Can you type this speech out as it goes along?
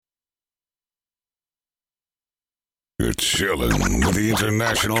You're chilling with the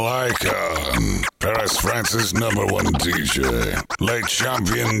international icon, Paris France's #1 DJ, late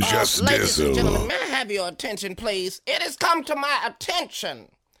champion Just Ladies and Dizzle. gentlemen, may I have your attention, please? It has come to my attention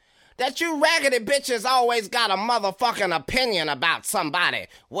that you raggedy bitches always got a motherfucking opinion about somebody.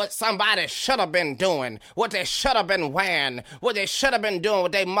 What somebody should have been doing, what they should have been wearing, what they should have been doing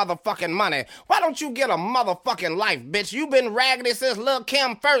with their motherfucking money. Why don't you get a motherfucking life, bitch? You been raggedy since Lil'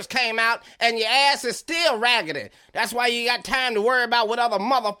 Kim first came out, and your ass is still raggedy. That's why you got time to worry about what other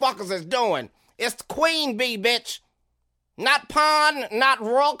motherfuckers is doing. It's Queen Bee, bitch. Not pawn, not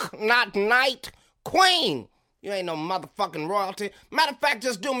rook, not knight. Queen. You ain't no motherfucking royalty. Matter of fact,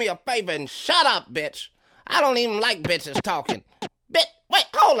 just do me a favor and shut up, bitch. I don't even like bitches talking. Wait,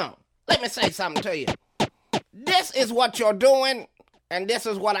 hold on. Let me say something to you. This is what you're doing, and this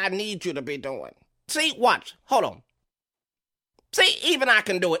is what I need you to be doing. See, watch. Hold on. See, even I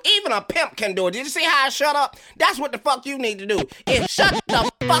can do it. Even a pimp can do it. Did you see how I shut up? That's what the fuck you need to do. Is shut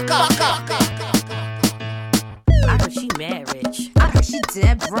the fuck up. I heard she mad rich. I heard she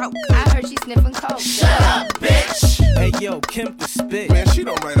dead broke. I heard she sniffing coke. Shut up, bitch. Hey yo, Kim can spit. Man, she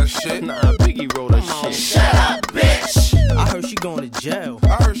don't write her shit. Nah, Biggie wrote her shit. Shut up, bitch. I heard she going to jail.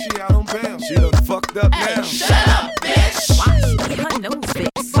 I heard she out on bail. She done fucked up Hey, now. shut up, bitch. Why she get her nose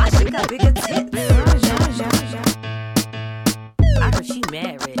fixed? Why she got bigger tits? I heard she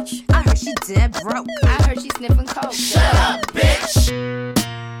mad rich. I heard she dead broke. I heard she sniffing coke. Shut up, bitch.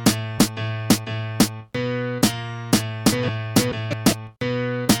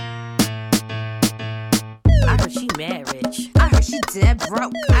 I heard she mad rich. I heard she dead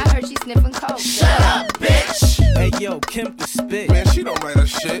broke. I heard she sniffing coke. Shut up, bitch. Hey yo, Kim can spit. Man, she don't write her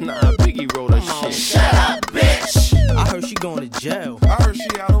shit. Nah, Biggie wrote her shit. Shut up, bitch. I heard she going to jail. I heard she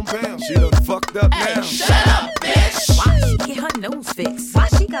out on bail. She done fucked up Hey, now. shut up, bitch. Why she get her nose fixed? Why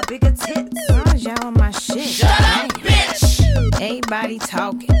she got bigger tits? Y'all on my shit. Shut up, bitch. Everybody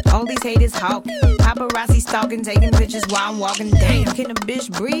talking, all these haters hawking. Paparazzi stalking, taking pictures while I'm walking. Damn, can a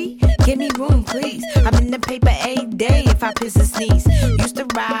bitch breathe? Give me room, please. I'm in the paper a day if I piss and sneeze. Used to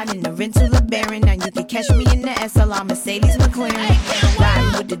ride in the rental LeBaron. Now you can catch me in the SLR Mercedes McLaren.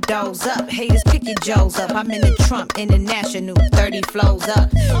 Riding with the doors up, haters pick your Joes up. I'm in the Trump International, 30 flows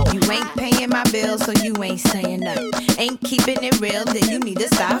up. You ain't paying my bills, so you ain't saying nothing. Ain't keeping it real, then you need to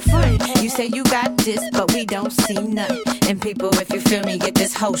stop fronting. You say you got this, but we don't see nothing. And people, if you feel me, get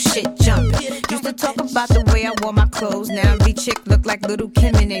this whole shit jumping. Used to talk about the way I wore my clothes. Now every chick look like Little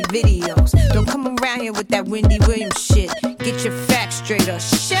Kim in their videos. Don't come around here with that Wendy Williams shit. Get your facts straight or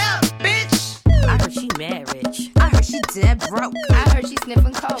shut up, bitch. I heard she mad rich. I heard she dead broke. I heard she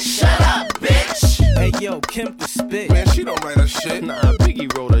sniffing coke. Shut up, bitch. Hey yo, Kim can spit. Man, she don't write her shit. Nah,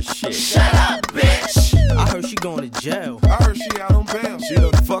 Biggie wrote her shit. Shut up, bitch. I heard she going to jail. I heard she out on bail. She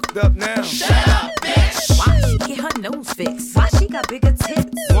done fucked up now. Shut up, bitch. Why she get her nose fixed? Why she got bigger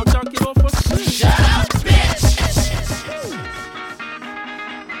tits? Won't y'all get off her shit? Shut up, bitch.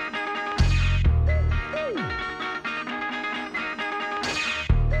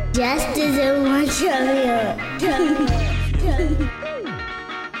 Just doesn't want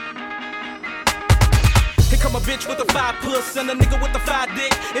Here come a bitch with a 5 puss and a nigga with a 5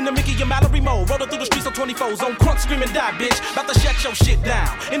 dick. In the Mickey and Mallory mode, rolling through the streets on 24s. On crunk screaming die, bitch. About to shut your shit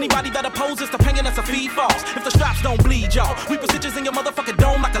down. Anybody that opposes to paying us a fee falls. If the straps don't bleed, y'all, we put stitches in your motherfucking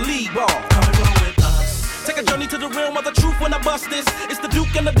dome like a league ball. Come and roll with us. Take a journey to the realm of the truth when I bust this. It's the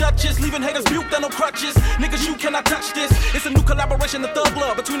Duke and the Duchess, leaving haters buked and no crutches. Niggas, you cannot touch this. It's a new collaboration, the thug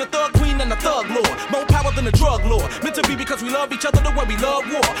love, between the thug queen and the thug lord. More power than the drug lord. Meant to be because we love each other the way we love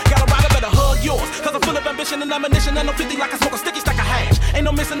war. Got a rider, better hug yours. Cause I'm full of ambition and ammunition, and I'm 50 like I smoke a sticky stack of hash. Ain't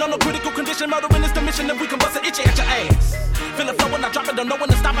no missing, no critical condition. Murdering is the mission, if we can bust it itchy at your ass. Feel it flowing, I drop it, don't know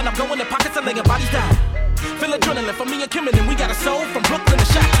when to stop, and I'm going in pockets and laying bodies down. Feel adrenaline from me and Kim, and we got a soul from Brooklyn to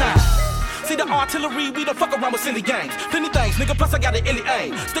Chi-Town. See the artillery, we don't fuck around with silly games. Plenty things, nigga, plus I got an illy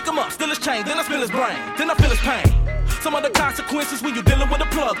aim. Stick him up, steal his chain, then I spill his brain. Then I feel his pain. Some of the consequences when you dealing with a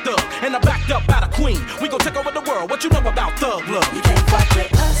plug thug. And I'm backed up by the queen. We gon' take over the world, what you know about thug love? You can't fuck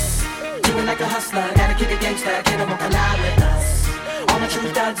with us. Doing like a hustler, gotta keep it gangsta, kid, won't collide with us. All my true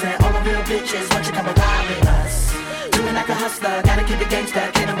thugs and all my real bitches, won't you come and ride with us? Doing like a hustler, gotta keep it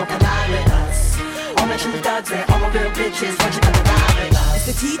gangsta, kid, won't collide with us. All my true thugs and all my real bitches, won't you come and ride with us?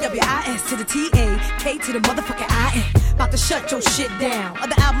 It's the TWIS to the TAK to the motherfucking IN. About to shut your shit down.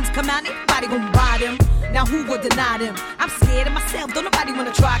 Other albums come out, everybody gon' buy them. Now who would deny them? I'm scared of myself, don't nobody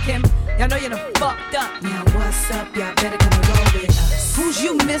wanna try him. Y'all know you're done fucked up. Now what's up, y'all better come and roll with us. Who's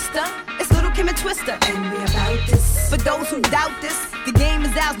you, mister? It's Little Kim and Twister. And we about this. For those who doubt this, the game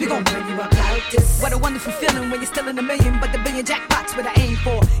is ours, we gon' bring you about this. What a wonderful feeling when you're still in a million, but the billion jackpot's what I aim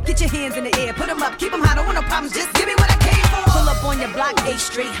for. Get your hands in the air, put them up, keep them high, don't want no problems, just give me what I came for. Pull up on your block, 8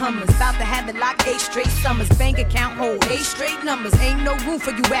 straight Hummers. About to have it locked, 8 straight summers. Bank account hold, 8 straight numbers. Ain't no room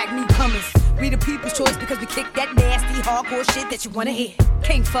for you whack newcomers. We the people's choice because we kick that nasty, hardcore shit that you wanna hear.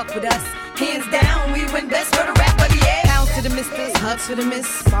 Can't fuck with us. Hands down, we win best for the rap of the year. Pounds to the misters, hugs for the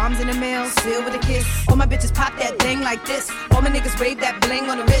miss. Bombs in the mail, seal with a kiss. All my bitches pop that thing like this. All my niggas wave that bling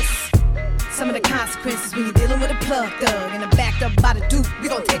on the wrist. Some of the consequences when you're dealing with a plug thug and a backed up by the dude. We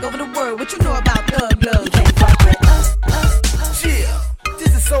gon' take over the world. What you know about thug love? You can't fuck with us. Yeah,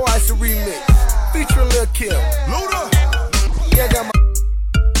 this is So Ice a remix, featuring Lil Kim. Load up. Yeah, I got my.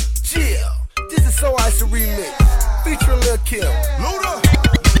 Yeah, this is So Ice a remix, featuring Lil Kim. Load up.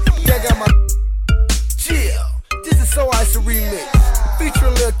 Yeah, I got my. Yeah, this is So Ice a remix,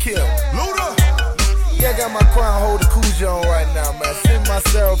 featuring Lil Kim. Load up. Yeah, I got my crown holder Keyz on right now, man. Sing my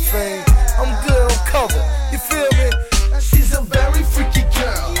Seraphine. I'm good on cover. You feel me? She's a very freaky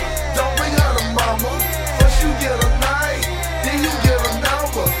girl. Don't bring her to mama. First you get a night, then you get a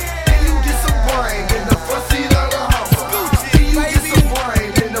number, then you get some brain in the front seat of the Hummer. Then you get some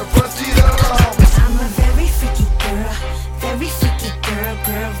brain in the front seat of the Hummer. I'm a very freaky girl, very freaky girl,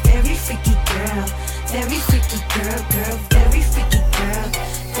 girl, very freaky girl, very freaky girl, girl, very freaky girl,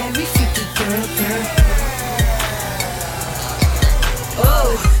 very freaky girl, girl.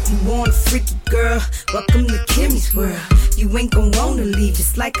 Oh, you want a freaky girl? Welcome to Kimmy's world. You ain't gon' wanna leave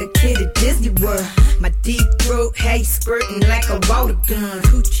just like a kid at Disney World. My deep throat had you squirting like a water gun.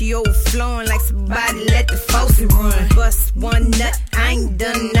 Coochie overflowing like somebody let the faucet run. Bust one nut, I ain't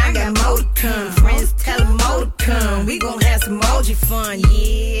done, I got more to come. Friends tell them more to come. We gon' have some OG fun,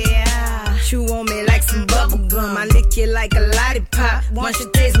 yeah. Chew on me like some bubble gum. I lick you like a lollipop. Once you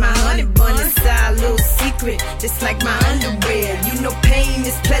taste my honey bun, inside a little secret, just like my underwear. You know pain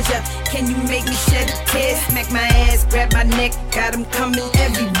is pleasure. Can you make me shed a tear? Smack my ass, grab my neck, got him coming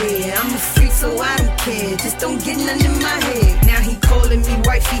everywhere. I'm a freak, so I don't care. Just don't get none in my head. Now he calling me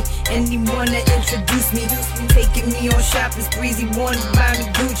wifey, and he wanna introduce me. Taking me on shopping sprees, he wanna buy me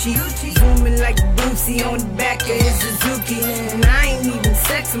Gucci. Zooming like Bootsy on the back of his Suzuki. And I ain't even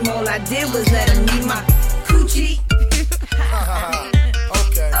sex him, all I did was let him meet my coochie.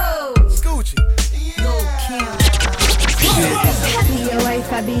 Okay. Oh, Scoochie. no Kim. I be your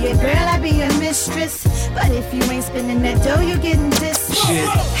wife, I be your girl, I be your mistress. But if you ain't spending that dough, you getting dismissed.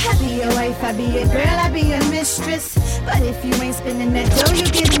 I be your wife, I be your girl, I be your mistress. But if you ain't spending that dough, you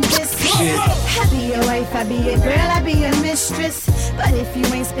getting dismissed. I be your wife, I be your girl, I be your mistress. But if you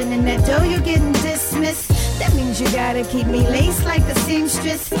ain't spending that dough, you getting dismissed. That means you gotta keep me laced like a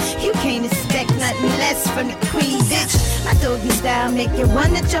seamstress. You can't expect nothing less from the queen, bitch. My doggy style make you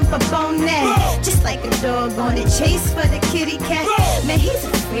wanna jump up on that. Just like a dog on a chase for the kitty cat. Man, he's a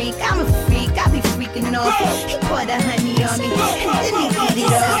freak, I'm a freak, I be freaking off. He poured the honey on me, and then he eat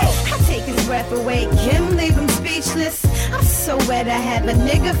it off. I take his breath away, Kim, leave him speechless. I'm so wet, I have a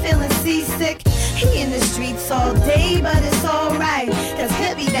nigga feeling seasick. He in the streets all day, but it's alright. Cause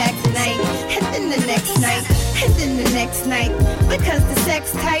he'll be back tonight, and then the next night, and then the next night. Because the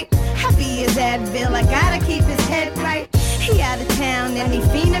sex tight, I be his Advil, I gotta keep his head right. He out of town and he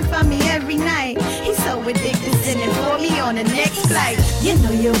fiending for me every night. He's so addicted, sending for me on the next flight. You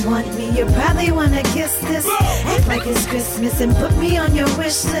know you want me, you probably wanna kiss this. Act like it's Christmas and put me on your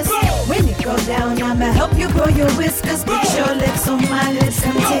wish list. When you go down, I'ma help you grow your whiskers. Put your lips on my lips,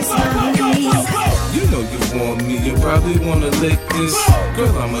 come taste my honey. You know you want me, you probably wanna lick this.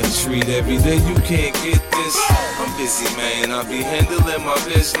 Girl, I'm a treat every day, you can't get this. I'm busy, man, I be handling my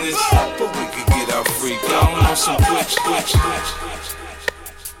business. But we could get our freak on some twitch.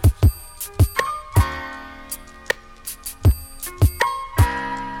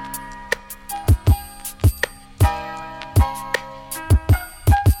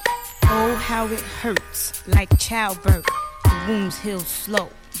 Oh, how it hurts, like childbirth. The wombs heal slow,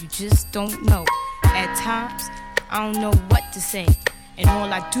 you just don't know. At times, I don't know what to say, and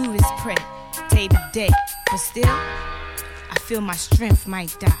all I do is pray, day to day. But still, I feel my strength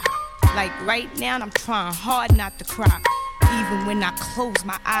might die. Like right now, I'm trying hard not to cry. Even when I close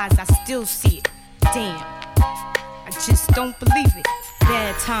my eyes, I still see it. Damn, I just don't believe it.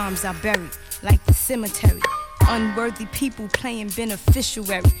 Bad times are buried, like the cemetery. Unworthy people playing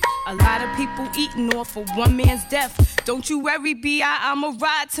beneficiary. A lot of people eating off of one man's death. Don't you worry, B.I., I'ma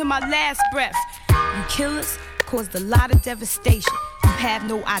ride to my last breath. You killers caused a lot of devastation. You have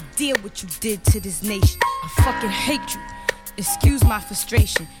no idea what you did to this nation. I fucking hate you. Excuse my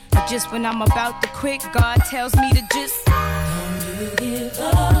frustration, but just when I'm about to quit, God tells me to just don't you give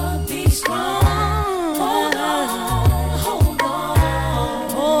up, be strong. Hold on, hold on,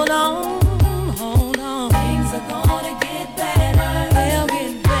 hold on, hold on. Things are gonna get better, they'll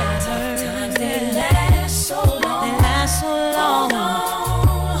get better.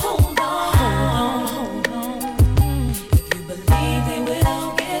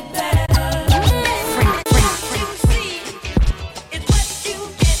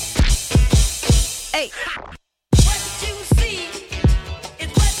 Hey. What you see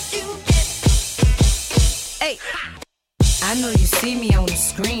is what you get. Hey. I know you see me on the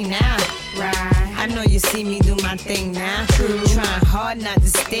screen now. Right. I know you see me do my thing now. True. Trying hard not to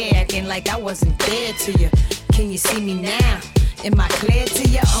stare, acting like I wasn't there to you. Can you see me now? Am I clear to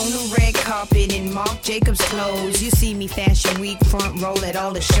you on the red carpet in Marc Jacobs clothes? You see me Fashion Week front row at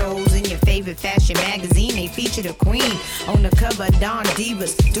all the shows. In your favorite fashion magazine, they featured a queen on the cover of Dawn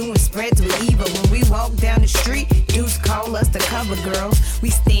Divas, doing spreads with Eva. When we walk down the street, dudes call us the cover girls.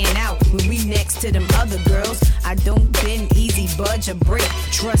 We stand out when we next to them other girls. I don't bend easy, budge or break.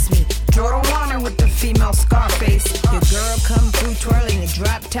 Trust me, Jordan Warner with the female Scarface. Your girl come through twirling a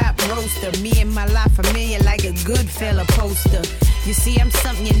drop top roaster. Me and my life familiar like a good fella poster. You see, I'm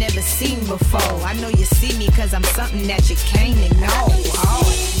something you never seen before. I know you see me cause I'm something that you can't ignore.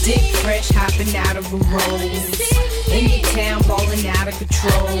 Oh, dick fresh hopping out of a rose. In your town ballin' out of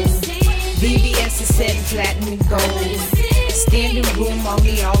control. VVS is setting platinum and gold. Standing room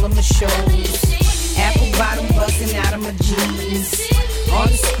only all of my shows. Apple bottom busting out of my jeans. On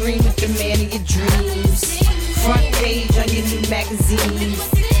the screen with the man of your dreams. Front page on your new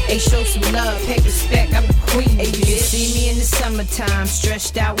magazines. Hey, show some love, pay respect, I'm the queen. Hey, you see me in the summertime,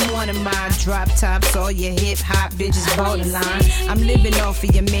 stretched out with one of my drop tops, all your hip hop bitches borderline. I'm living off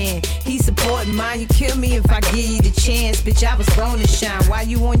of your man, he supporting mine. You kill me if I give you the chance, bitch. I was born to shine. While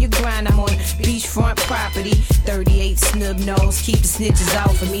you on your grind, I'm on beachfront property. 38 snub nose, keep the snitches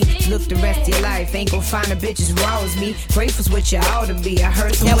off of me. Look, the rest of your life ain't gon' find a bitch as raw as me. Grateful's what you ought to be. I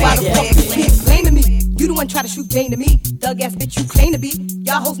heard some now why the fuck you keep blaming me? You the one try to shoot game to me. Thug ass bitch you claim to be.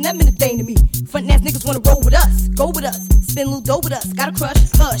 Y'all hoes never been a thing to me. Front ass niggas wanna roll with us, go with us, spin little dough with us. Got a crush,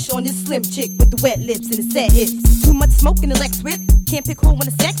 hush on this slim chick with the wet lips and the sad hips. Too much smoke in the Lex whip. Can't pick who wanna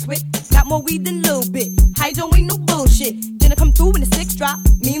sex with. Got more weed than a little bit. Hydro ain't no bullshit. Then I come through in the six drop.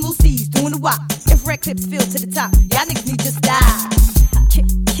 Me and Lil C's doing the wop. Infrared clips filled to the top. Y'all niggas need to die.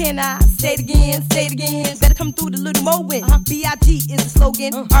 Can I say it again, say it again? Better come through the little mo win. B.I.G. is the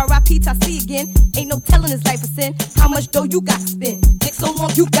slogan. R.I.P. T.I.C. again. Ain't no telling his life a sin. How much dough you got to spend? Dick so long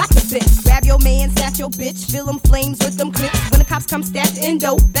you got to bend. Grab your man, snatch your bitch. Fill them flames with them clips. When the cops come stash the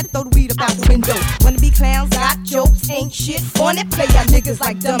endo, better throw the weed up out the window. Wanna be clowns, got jokes, ain't shit on it. Play y'all niggas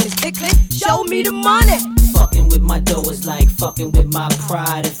like dumb as Dicklet. Show me the money. Fucking with my dough is like fucking with my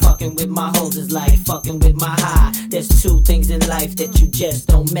pride. And fucking with my hoes is like fucking with my high. There's two things in life that you just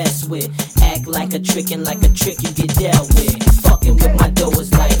don't mess with. Act like a trick and like a trick you get dealt with. Fucking with my dough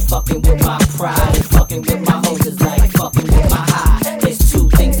is like fucking with my pride. And fucking with my hoes is like fucking with my high. There's two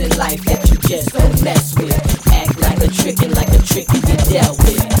things in life that you just don't mess with. Act like a trick and like a trick you get dealt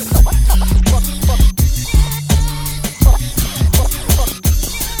with.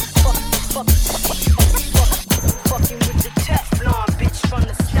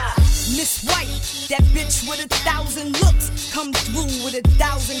 That bitch with 1,000 looks come through with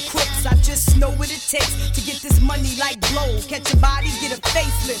 1,000 crooks. I just know what it takes to get this money like blow. Catch a body, get a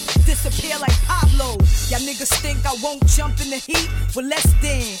facelift, disappear like Pablo. Y'all niggas think I won't jump in the heat? Well, let's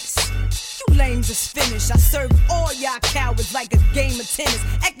dance. You lames is finished. I serve all y'all cowards like a game of tennis.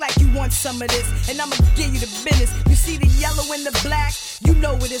 Act like you want some of this, and I'ma give you the business. You see the yellow and the black? You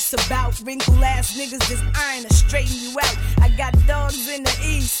know what it's about. Wrinkle ass niggas just iron to straighten you out. I got dogs in the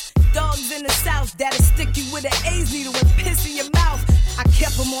east, dogs in the south that'll stick you with an AIDS needle and piss in your mouth. I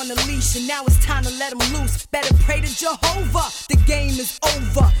kept them on a leash and now it's time to let them loose. Better pray to Jehovah, the game is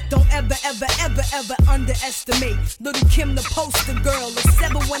over. Don't ever, ever, ever, ever underestimate Little Kim, the poster girl, a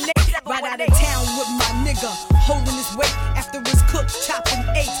 718. Right out of town with my nigga, holding his weight after his cook, chopping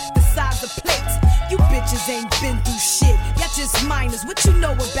eights the size of plates. You bitches ain't been through shit, y'all just minors. What you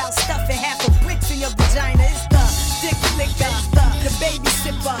know about stuffing half a brick in your vagina? It's the dick licker, the baby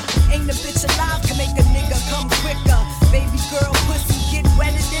sipper. Ain't a bitch alive can make a nigga come quicker. Baby girl pussy get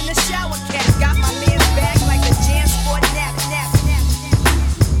wetter than a shower cap. Got my man's back like a jam sport nap, nap, nap,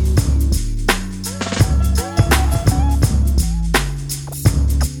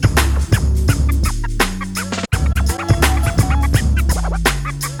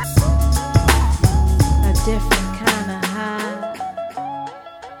 A different kind of high,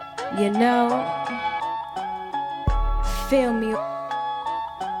 you know. Feel me.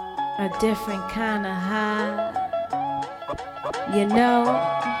 A different kind of high, you know.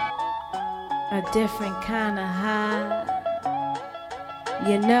 A different kind of high,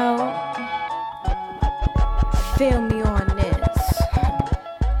 you know. Feel me on this.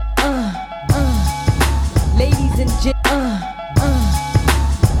 ladies and gents,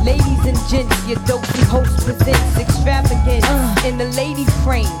 ladies and gents, your dopey host presents extravagance in the lady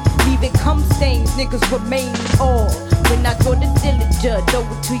frame. Leaving cum stains, niggas remain all. When I draw the diligence, throw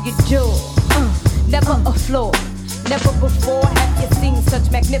it to your jaw. never a flaw. Never before have you seen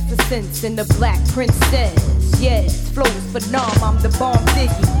such magnificence in the Black Princess. Yes, flows for numb, I'm the bomb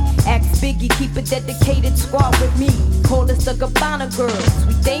Biggie. Ask Biggie, keep a dedicated squad with me. Call us the Gabbana girls,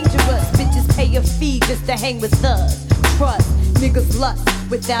 we dangerous. Bitches pay a fee just to hang with us. Trust, niggas lust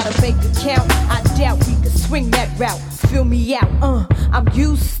without a bank account. I doubt we could swing that route. Fill me out, I'm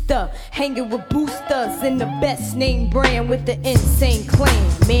used to hanging with boosters in the best name brand with the insane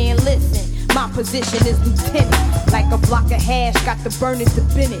clan. Man, listen, my position is lieutenant. Like a block of hash, got to burn it to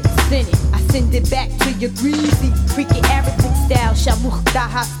Bennett. Send it, I send it back to your greasy, freaky Arabic style. Shamukh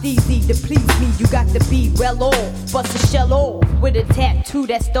daha steezy. To please me, you got to be well off. Bust a shell off with a tattoo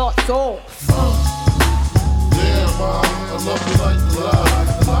that starts off. Yeah, mom, I love you like the lie.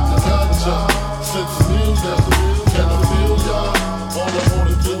 The gotcha, since music, can I feel ya? All I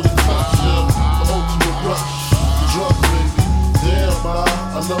wanna do is touch ya. The ultimate rush, the drug baby. Damn, mom,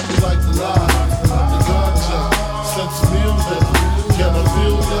 I love you like the lie. The gotcha, since music, can I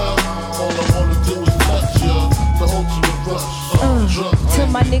feel ya? All I wanna do is touch ya. The ultimate rush, drug baby. To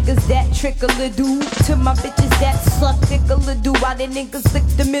my niggas that trickle-a-doo, to my bitches that suck tickle-a-doo, while they niggas lick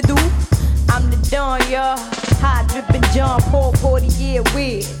the middle. I'm the Don, y'all. High drippin' John Paul, 40-year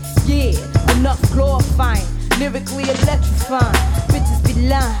weird. Yeah, enough glorifying, lyrically electrifying. Bitches be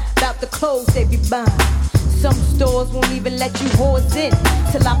lying about the clothes they be buying. Some stores won't even let you whores in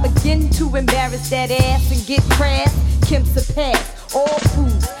till I begin to embarrass that ass and get crass. Kim surpass all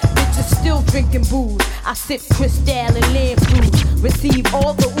foods. Bitches still drinking booze. I sip Cristal and Lambrus. Receive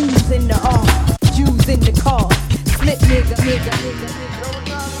all the ooze in the R. Jews in the car. Slip nigga.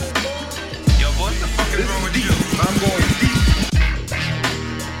 What the fuck is wrong with you? I'm going deep.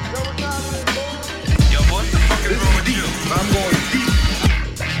 Yo, what the fuck is wrong with you? I'm going deep.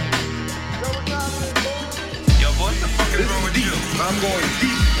 Yo, what the fuck is wrong with you? I'm going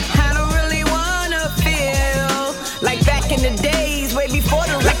deep. I don't really wanna feel like back in the days, way before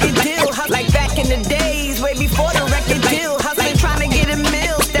the record deal. Like back in the days, way before the record deal. Hustling trying to get a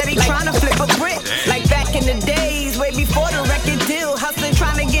meal, steady trying to flip a brick. Like back in the days, way before the record deal. Hustling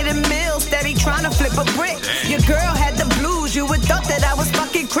trying to get a meal, steady trying to flip a brick. Your girl had the blues, you would thought that I was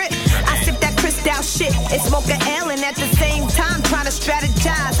fucking crip. I sip that Cristal shit and smoke an L, and at the same time trying to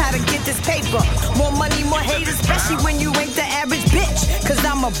strategize how to get this paper. More money, more haters, especially when you ain't the average bitch. Cause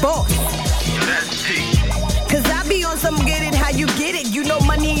I'm a boss. That's deep. Cause I be on some get it how you get it. You know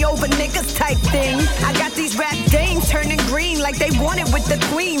money over niggas type thing. I got these rap dames turning green like they want it with the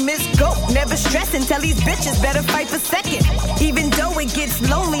queen. Miss Goat, never stressing, tell these bitches better fight for second. Even though it gets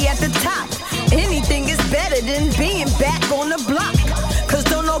lonely at the top, anything is better than being back on the block. Cause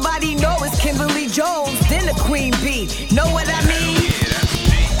don't nobody know it's Kimberly Jones, then the queen bee. Know what I mean?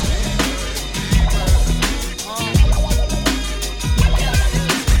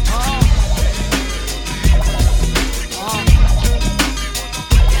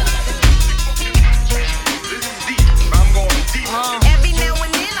 Every now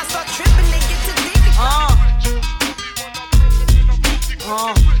and then I start tripping and get to thinking.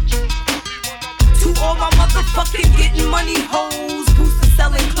 To all my motherfucking getting money hoes, boosters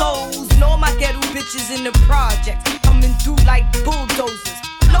selling clothes, and all my ghetto bitches in the projects coming through like bulldozers.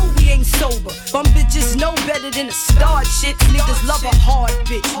 No, we ain't sober. Bum bitches know better than a star shit. Niggas love a hard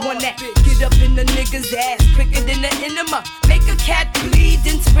bitch, one that get up in the nigga's ass quicker than the enema. Make a cat bleed,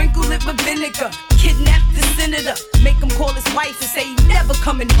 then sprinkle it with vinegar. Kidnap the senator, make him call his wife and say he never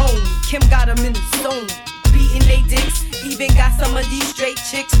coming home. Kim got him in the zone, beating they dicks. Even got some of these straight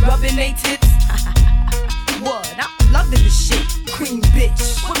chicks rubbing they tits. What? I'm loving this shit, queen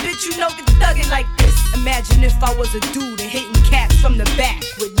bitch. What bitch you know get thuggin' like this? Imagine if I was a dude and hitting cats from the back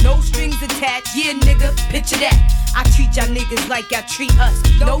with no strings attached. Yeah, nigga, picture that. I treat y'all niggas like y'all treat us,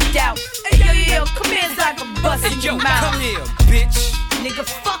 no doubt. Hey, yo, come here so I can bust in your mouth. Come here, bitch. Nigga,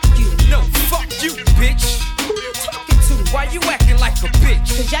 fuck you. No, fuck you, bitch. Who you talking to? Why you acting like a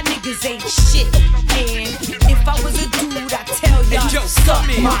bitch? Cause y'all niggas ain't shit. And if I was a dude, I'd tell y'all Hey, yo, suck come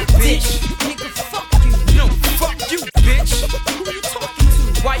here, my bitch. dick. Nigga, fuck you. No, fuck you, bitch. Who you talking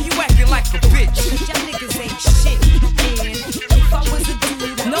to? Why you acting like a bitch? Cause y'all niggas ain't shit. And if I was a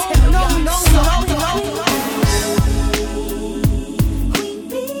dude, I'd tell y'all suck my dick.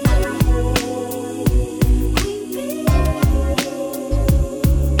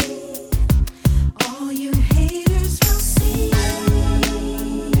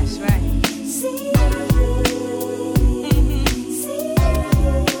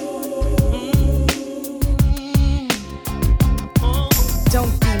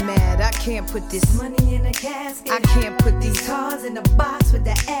 Can't put this money in a casket. I can't put these cars in a box with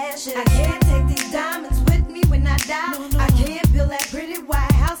the ashes. I can't take these diamonds with me when I die. No. I can't build that pretty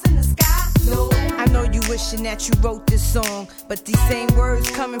white house in the sky. No, I wishing that you wrote this song, but these same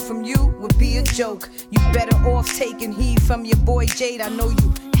words coming from you would be a joke. You better off taking heed from your boy Jade. I know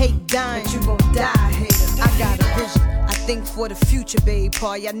you hate dying, but you gon' die, hater. I got a vision, I think for the future, babe.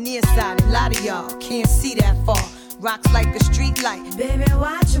 Paul, y'all nearsighted, a lot of y'all can't see that far. Rocks like a street light, baby,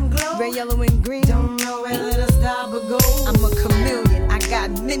 watch them glow. Red, yellow, and green. Don't know whether to stop or go. I'm a chameleon, I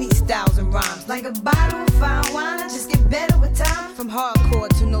got many styles and rhymes. Like a bottle of fine wine, I just get better with time. From hardcore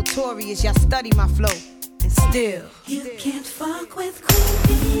to notorious, y'all study my flow. And still, you can't fuck with Queen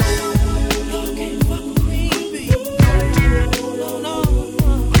Bee. You can't fuck with Queen Bee. No.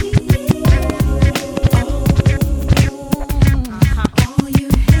 All you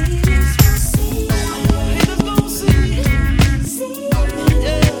haters will see. Haters gon' see.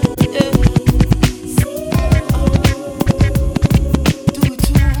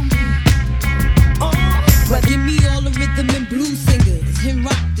 Well, give me all the rhythm and blues singers. Him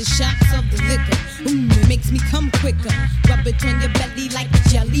rock the shots of the liquor. It makes me come quicker. Rub it on your belly like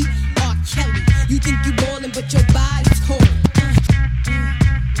jelly. R. Kelly, you think you ballin', but your body's cold.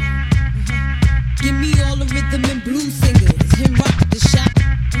 Give me all the rhythm and blues singers. Him rock the shot.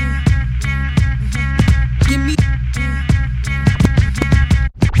 Give me.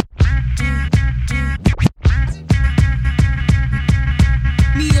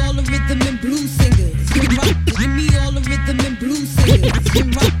 Me all the rhythm and blues singers. Give me all the rhythm and blues singers.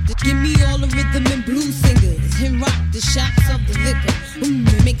 Him rock the, give me all the rhythm and blues singers. Him rock the shots of the liquor.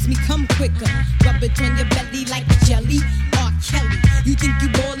 It makes me come quicker. Rub it on your belly like jelly. R. Kelly, you think you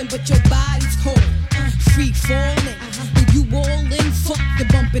ballin', but your body's cold. Free falling, if you all in, fuck the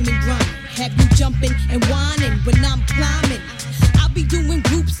bumping and grinding. Have you jumping and whining when I'm climbing? I'll be doing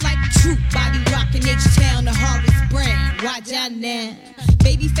groups like Troop, body rockin' H-Town, the Horace Brand. Watch out now.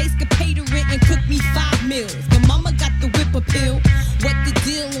 Babyface could pay the rent and cook me 5 meals. The mama got the whip appeal. What the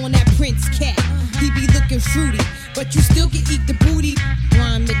deal on that Prince cat? He be looking fruity, but you still can eat the booty.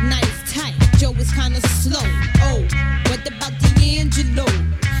 Rhyme McKnight is tight, Joe is kinda slow. Oh, what about D'Angelo?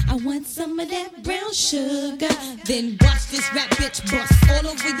 I want some of that brown sugar. Then watch this rap bitch bust all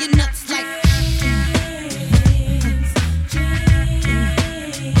over your nuts like.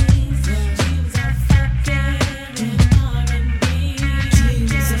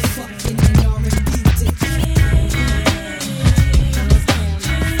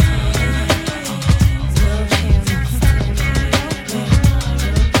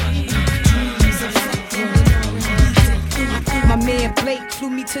 Flew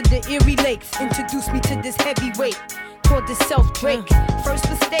me to the Erie Lakes, introduced me to this heavyweight, called this self-Drake. First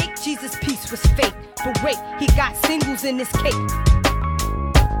mistake, Jesus' peace was fake, but wait, he got singles in his cake.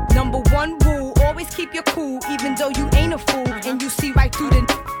 Number 1 rule, always keep your cool, even though you ain't a fool, and you see right through the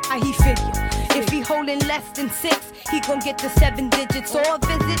how he figure. If he holding less than 6, he gon' get the 7 digits or a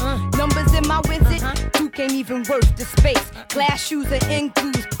visit. Numbers in my wizard, Duke ain't even worth the space. Glass shoes and ink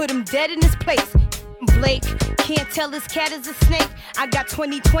glues, put him dead in his place. Blake, can't tell this cat is a snake. I got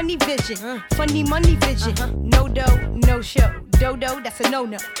 20/20 vision, funny money vision. No dough, no show. Dodo, that's a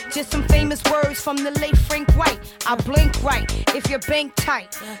no-no. Just some famous words from the late Frank White. I blink right if your bank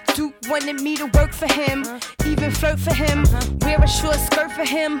tight. Duke wanted me to work for him, even flirt for him, wear a short skirt for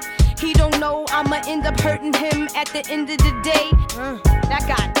him. He don't know I'ma end up hurting him at the end of the day. I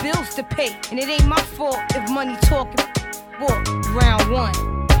got bills to pay, and it ain't my fault if money talking. Walk round 1.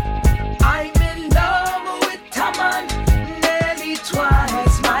 I'm in love with a man, nearly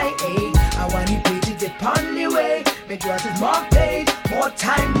twice my age. I want you to dip on the way. My dress is more paid, more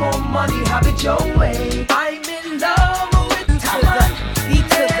time, more money, have it your way. I'm in love with a man,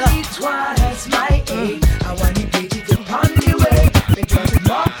 nearly twice my age. I want you to dip on the way. My dress is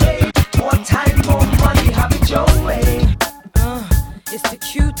more paid, more time, more money, have it your way. It's the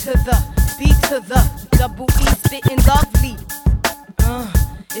Q to the B to the double E, spittin' lovely.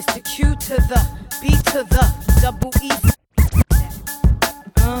 It's the Q to the B to the double E.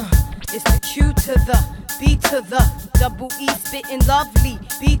 It's the Q to the B to the double E, spittin' lovely.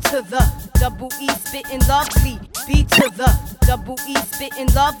 B to the double E, spittin' lovely. B to the double E,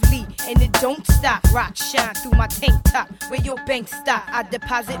 spittin' lovely. And it don't stop. Rock shine through my tank top. Where your bank stop? I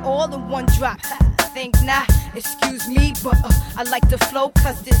deposit all in one drop. Think not, excuse me, but I like the flow,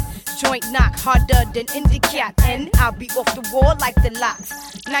 cause this joint knock harder than Indicat. And I'll be off the wall like the locks.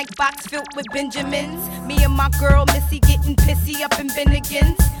 Night box filled with Benjamins. Me and my girl Missy getting pissy up in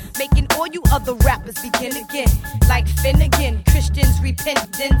Bennigan's. Making all you other rappers begin again. Like Finnegan, Christians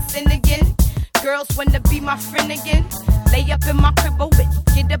repent, then sin again. Girls wanna be my friend again. Lay up in my crib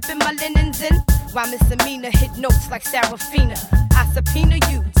with, get up in my linens in. While Miss Amina hit notes like Serafina. I subpoena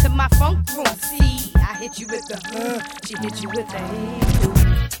you to my funk room. See, I hit you with the she hit you with the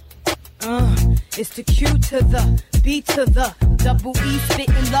hey. It's the Q to the B to the double E,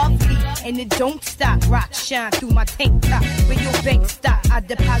 spitting lovely, and it don't stop. Rock shine through my tank top. Where your bank stop, I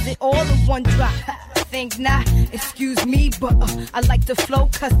deposit all in one drop. Think not, excuse me, but I like the flow,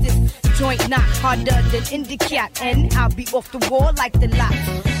 cause this joint not harder than Indicate, and I'll be off the wall like the lot.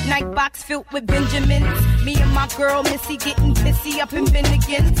 Night box filled with Benjamins. Me and my girl Missy getting pissy up in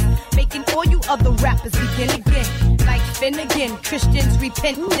Bennigan's, making all you other rappers begin again. Like Finnegan, Christians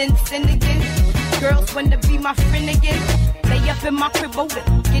repent and sin again. Girls wanna be my friend again. Lay up in my crib over,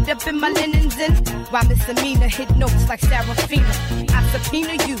 get up in my linens in. While Miss Amina hit notes like Serafina. I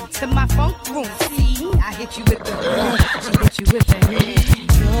subpoena you to my funk room. See, I hit you with the she hit you with the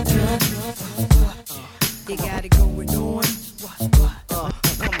you got it going on.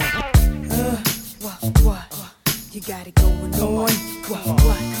 What? You got it going on. What?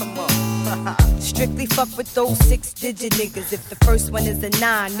 Come on. Strictly fuck with those 6-digit niggas. If the first one is a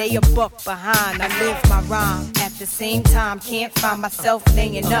 9, they a buck behind. I live my rhyme. At the same time, can't find myself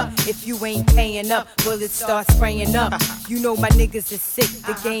laying up. If you ain't paying up, bullets start spraying up. You know my niggas is sick,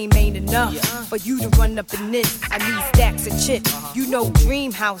 the game ain't enough for you to run up in this. I need stacks of chips. You know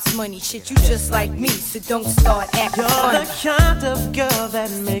dream house money, shit. You just like me, so don't start acting funny. You're the kind of girl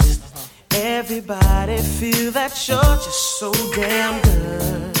that makes everybody feel that you're just so damn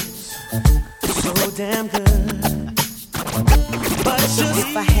good. So damn good. But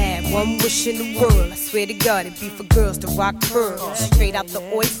if I had one wish in the world, I swear to God it'd be for girls to rock pearls straight out the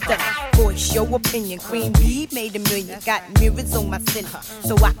oyster. Voice your opinion. Queen Bee made $1 million. Got mirrors on my center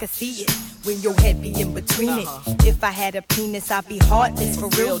so I can see it when your head be in between it. If I had a penis, I'd be heartless for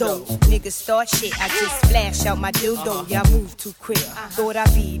real though. Niggas start shit, I just flash out my dildo. Y'all move too quick. Thought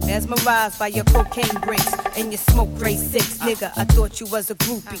I'd be mesmerized by your cocaine bricks and your smoke grade 6. Nigga, I thought you was a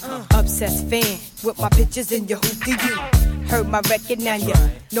groupie. Obsessed fan with my pictures in your hoopty you. Heard my record, now ya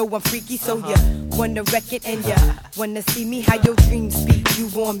know I'm freaky, so ya wanna wreck it and ya wanna see me how your dreams be. You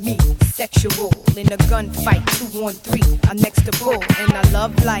want me, sexual in a gunfight, 2 on 3. I'm next to bull and I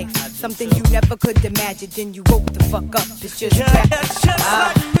love life, something you never could imagine. Then you woke the fuck up. It's just like me,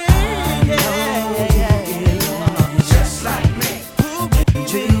 just like me.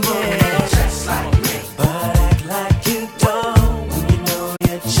 Just like me, but act like you don't. You know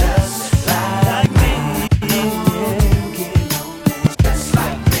you're just like me.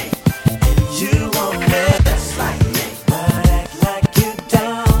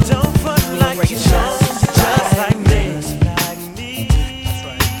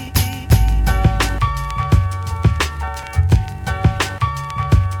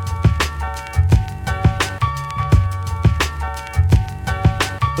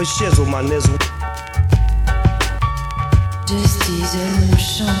 Shizzle, my nizzle. Just disais mon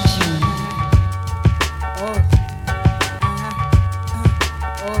champion.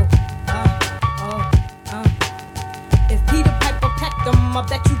 If Peter Piper pecked him, I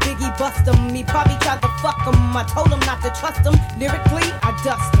bet you Biggie bust him. He probably tried to fuck him. I told him not to trust him. Lyrically, I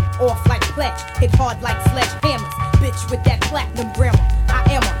dust him off like Pledge. Hit hard like sledgehammers. Bitch with that platinum grammar. I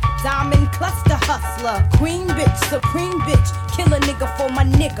am a diamond cluster hustler. Queen bitch, supreme bitch. Kill a nigga for my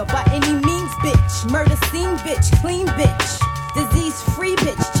nigga by any means, bitch. Murder scene, bitch. Clean bitch. Disease free,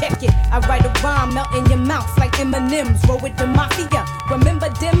 bitch. Check it. I write a rhyme, melt in your mouth like M&M's. Roll with the mafia. Remember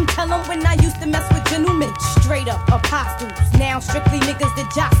them? Tell them when I used to mess with gentlemen. Straight up apostles. Now strictly niggas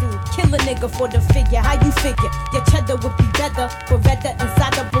that jostle. Kill a nigga for the figure. How you figure? Your cheddar would be better. Beretta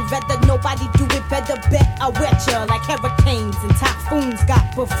inside a Beretta. Nobody do it better. Bet I wet ya like hurricanes and typhoons.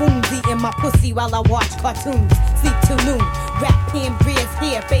 Got buffoons eating my pussy while I watch cartoons. Sleep till noon. Rap pen beers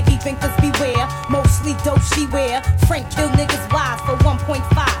here. Baby drinkers beware. Mostly dope she wear. Frank kill niggas wives for 1.5.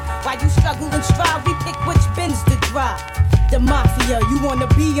 While you struggle and strive, we pick which bins to drive. The mafia, you wanna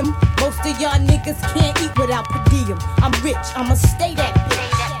be him? Most of y'all niggas can't eat without per diem. I'm rich, I'ma stay that bitch.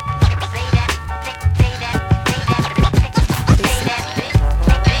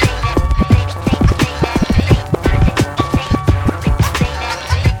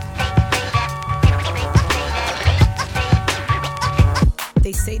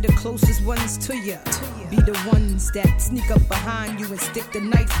 They say the closest ones to ya be the ones that sneak up behind you and stick the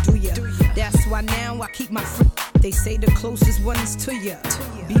knife through ya. That's why now I keep my They say the closest ones to ya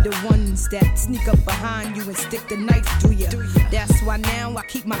be the ones that sneak up behind you and stick the knife through ya. That's why now I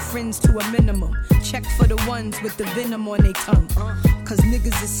keep my friends to a minimum. Check for the ones with the venom on their tongue. Cause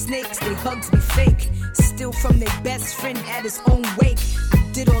niggas is snakes, they hugs be fake. Steal from their best friend at his own wake. I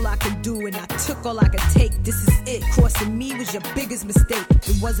did all I could do and I took all I could take, this is it. Crossing me was your biggest mistake.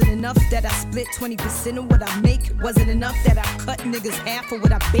 It wasn't enough that I split 20% of what I make. It wasn't enough that I cut niggas half of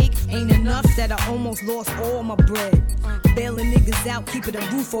what I bake. Ain't enough that I almost lost all my bread. Bailing niggas out, keeping a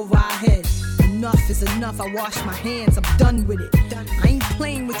roof over our head. Enough is enough, I wash my hands, I'm done with it. I ain't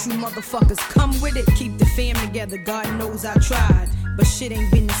playing with you motherfuckers, come with it. Keep the fam together, God knows I tried. But shit ain't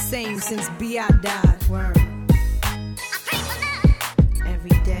been the same since B.I. died. Word.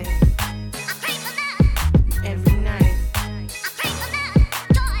 Every day, every night.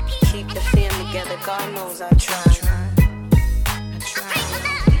 Keep the fam together, God knows I tried. I tried.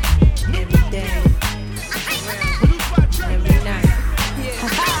 Every day, every night.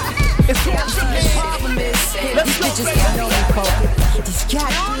 The problem is, these bitches got no hope. These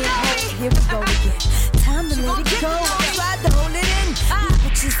goddamn hoes, here we go again. Time to let it go. I tried to hold it in.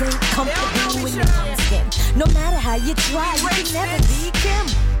 These bitches ain't comfortable in your own skin. No matter how you try, you can never be Kim.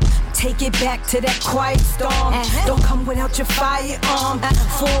 Take it back to that quiet storm. Don't come without your firearm.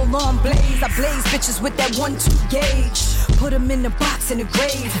 Full on blaze, I blaze bitches with that 1-2 gauge. Put them in the box in the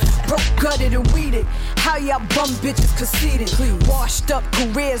grave. Broke, gutted, and weeded. How y'all bum bitches conceited? Washed up,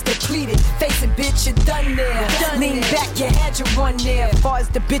 careers depleted. Face it, bitch, you done there. Lean back, you had your run there. As far as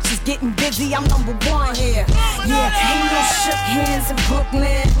the bitches getting busy, I'm number one here. Yeah, ain't no shook hands in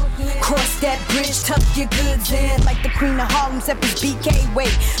Brooklyn. Cross that bridge, tuck your goods in. Like the Queen of Harlem, except it's BK way.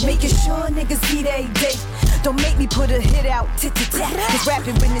 Making sure niggas eat a day. Don't make me put a hit out. Cause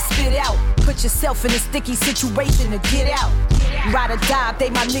rapping when it spit out. Put yourself in a sticky situation to get out. Ride or die, they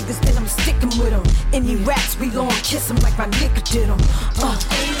my niggas, then I'm sticking with them. Any raps, we gon' kiss them like my nigga did them.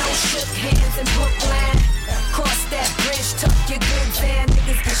 Ain't no shook hands in Brooklyn. Cross that bridge, tuck your goods in.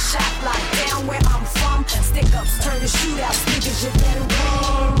 Niggas get shot, locked down where I'm from. Stick-ups turn to shootouts, niggas, you better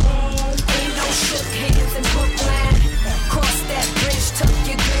run. Ain't no shook hands in Brooklyn. Cross that bridge, tuck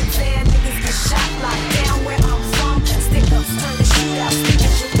your goods in. Niggas get shot, locked down where I'm from. Stick-ups turn to shootouts,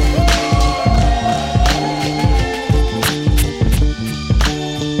 niggas, you better run.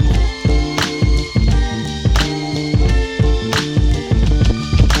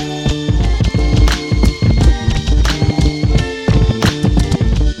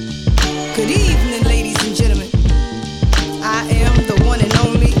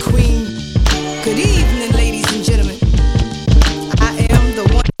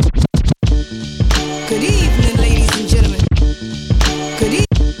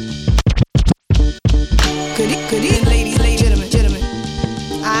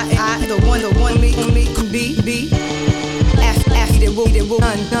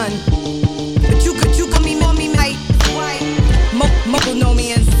 None. But you call me mate. Moko know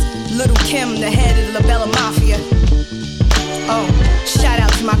me as Little Kim, the head of the La Bella Mafia. Oh, shout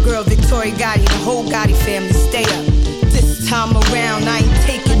out to my girl Victoria Gotti, the whole Gotti family. Stay up. This time around, I ain't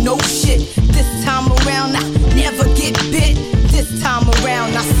taking no shit. This time around, I never get bit. This time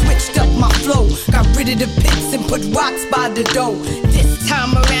around, I switched up my flow. Got rid of the pits and put rocks by the door. This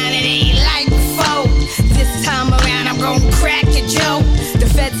time around, it ain't like before. This time around, I'm gon' crack your Joe. The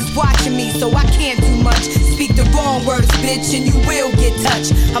feds is watching me, so I can't do much. Speak the wrong words, bitch, and you will get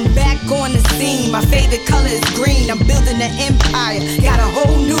touched. I'm back on the scene, my favorite color is green. I'm building an empire, got a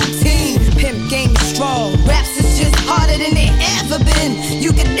whole new team. Pimp game is strong, raps is just harder than they ever been.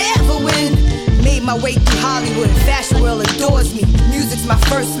 You can never win. Made my way through Hollywood, fashion world adores me. Music's my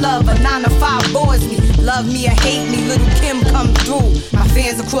first love, a 9 to 5 bores me. Love me or hate me, Little Kim come through. My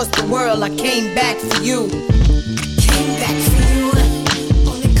fans across the world, I came back for you. Came back for you.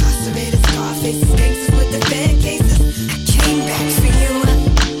 On incarcerated Scarfaces, gangsters with the bad cases. I came back for you.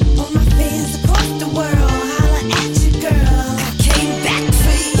 All my fans across the world, holla at you, girl. I came back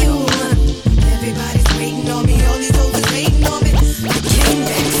for you. Everybody's waiting on me, all these hoes is waiting on me. I came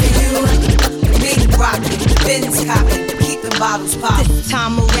back for you. Big rockin', Benz coppin', keep the bottles poppin'. This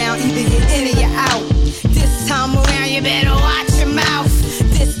time around, either you're in or you're out. This time around, you better watch your mouth.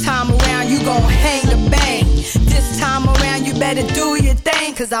 This time around, you gon' hang the bang. This time around, you better do your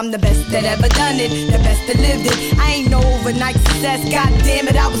thing. Cause I'm the best that ever done it, the best that lived it. I ain't no overnight success, god damn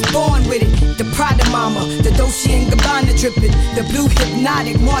it, I was born with it. The Prada mama, the Dolce & Gabbana drippin', the blue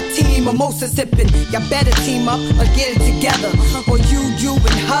hypnotic, martini mimosa sippin'. Y'all better team up or get it together. Or you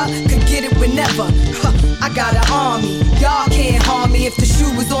and her could get it whenever. I got an army, y'all can't harm me. If the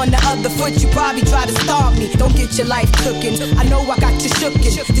shoe was on the other foot, you probably try to stomp me. Don't get your life cookin', I know I got you shookin'.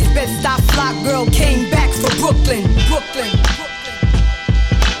 This Bed-Stuy fly girl came back for Brooklyn.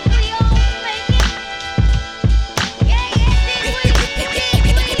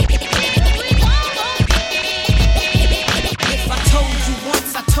 If I told you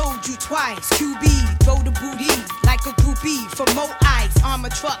once, I told you twice. QB, throw the booty like a groupie for more ice. Armor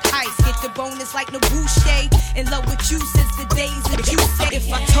truck, heist. Get the bonus like no Boucher. In love with you since the days that you say.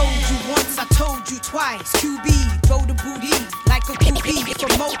 If I told you once, I told you twice. QB, throw the booty like a groupie.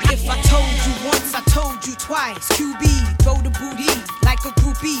 Promote. If I told you once, I told you twice. QB, throw the booty like a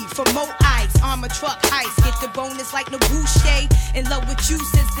groupie. For more ice, armor truck heist. Get the bonus like no Boucher. In love with you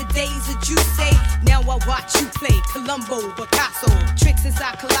since the days that you say. Now I watch you play Columbo, Picasso. Tricks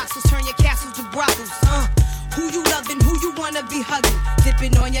inside colossals, turn your castles to brothels. Who you loving, who you wanna be hugging?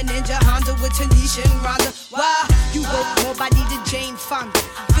 Dipping on your ninja Honda with Tanisha and Rhonda. Why? You work more body than Jane Fonda.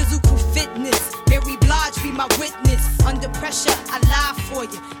 Physical fitness, Mary Blige be my witness. Under pressure, I lie for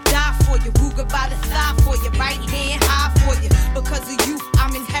you, die for you. Ruger by the thigh for you, right hand high for you. Because of you,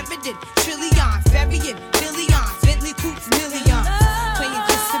 I'm inheriting trillions, burying billions, Bentley coupes millions. Playing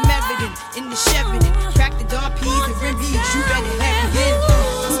just Samaritan in the Sheridan. Crack the Don P's and rim beads, you better have it in.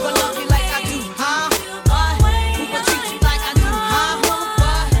 Who gon' love you like I do, huh? Who gon' treat you like I do, huh?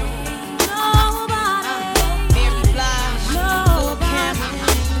 Mary Blige, Lil' Kim,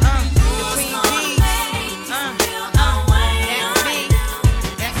 the Queen Bee, that's me,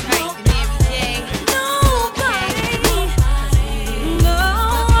 that's right, the Mary J.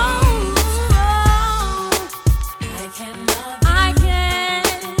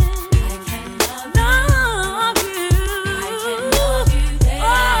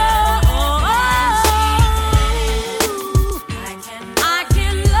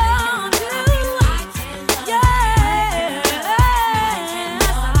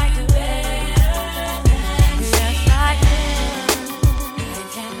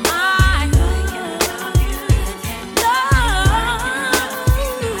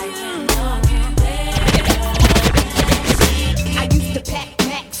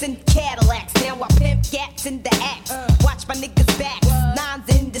 In the act, watch my niggas back. Nines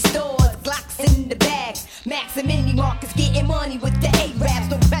in the stores, Glocks in the bag. Max and Mini Marcus getting money with the A-Raps.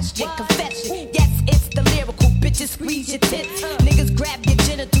 No question, confession. Yes, it's the lyrical. Bitches squeeze your tits. Niggas grab your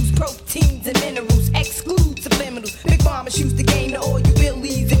genitals, proteins and minerals. Exclude subliminals. Big mama shoots the game to all you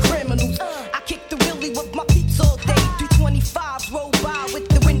willies and criminals. I kick the willy with my peeps all day. 325s roll by with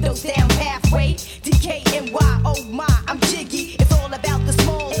the windows down halfway. DKNY, oh my, I'm jiggy. It's all about the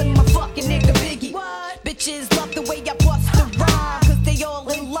smalls and my fucking nigga Biggie. Bitches love the way I bust the rhyme, cause they all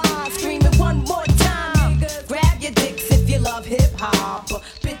in line, screaming one more time. Grab your dicks if you love hip-hop.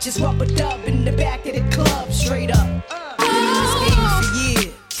 Bitches rubber dub in the back of the club, straight up. Been in this game for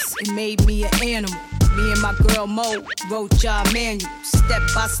years, it made me an animal. Me and my girl Mo wrote y'all manual,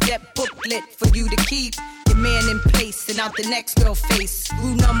 step-by-step booklet for you to keep your man in place and out the next girl face.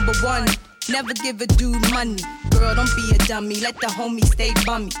 Rule number 1, never give a dude money. Girl, don't be a dummy, let the homie stay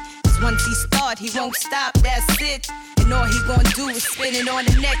bummy. Once he start, he won't stop, that's it. And all he gon' do is spin it on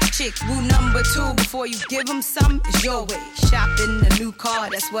the next chick. Rule number 2, before you give him some, is your way. Shopping a new car,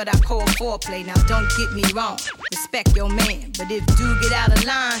 that's what I call foreplay. Now don't get me wrong, respect your man. But if dude get out of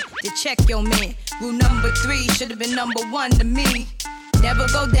line, then check your man. Rule number 3 should've been number 1 to me. Never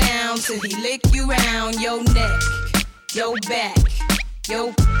go down till he lick you round your neck, your back,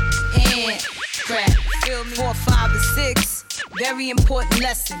 your hand crack. 4, 5, or 6. Very important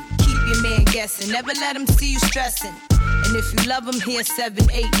lesson. Keep your man guessing. Never let him see you stressing. And if you love him, here's 7,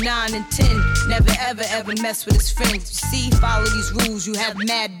 8, 9, and 10. Never ever ever mess with his friends. You see, follow these rules. You have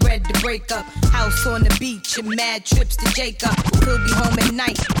mad bread to break up. House on the beach and mad trips to Jacob. He'll be home at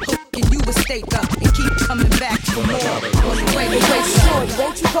night, hooking you a steak up and keep coming back for more. Wait,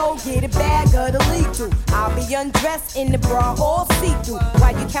 won't you go get a bag of the lethal? I'll be undressed in the bra all see-through.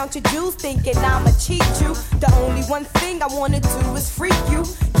 While you count your jewels, thinking I'ma cheat you. The only one thing I wanna do is freak you.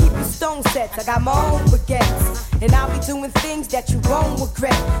 Keep your stone sets. I got my own baguettes. And I'll be doing things that you won't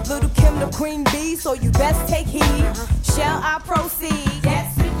regret. Little Kim the Queen Bee, so you best take heed. Shall I proceed?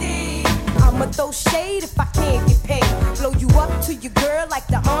 Yes, indeed. I'ma throw shade if I can't get paid. Blow you up to your girl like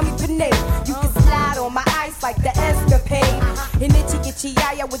the army grenade. You can slide on my ice like the escapade. And itchy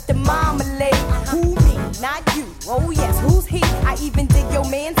yaya with the marmalade. Who me? Not you. Oh yes, who's he? I even dig your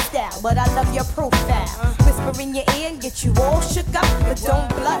man's style, but I love your profile. Whisper in your ear and get you all shook up, but don't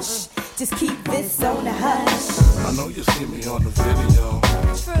blush. Just keep this on the hush. I know you see me on the video.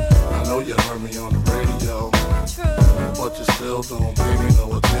 True. I know you heard me on the radio. True. But you still don't pay me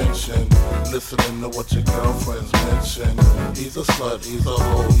no attention. Listening to what your girlfriends mention. He's a slut, he's a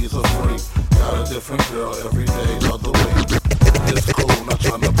hoe, he's a freak. Got a different girl every day of the week. It's cool, not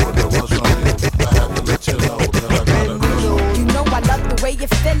trying to put the rush on you. I have to let you know that I got a girl. You know I love the way way you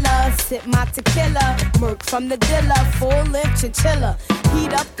feel her. Sip my tequila, murk from the dealer, full lift chinchilla.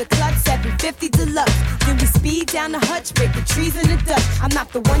 Heat up the clutch, 750 deluxe. Then we speed down the hutch, break the trees in the dust. I'm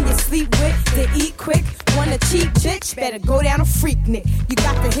not the one you sleep with, to eat quick. Want a cheap bitch, better go down a freak nick. You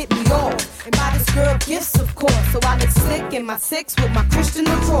got to hit me off, and buy this girl gifts, of course. So I look slick in my six with my Christian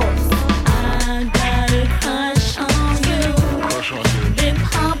across. I got a crush on you. Big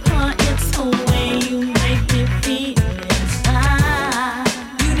Papa, it's the way you make me feel inside.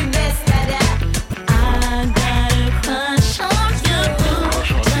 You the best at that. I got a crush on you.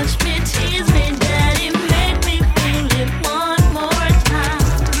 Touch me, tease me, daddy, make me feel it one more time.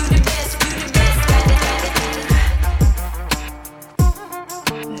 You the best at that.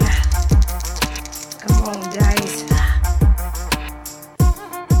 Come on, Dice.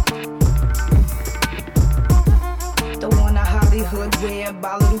 Where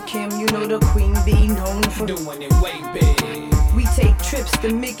by Little Kim, you know the queen bee known for doing it way big. We take trips to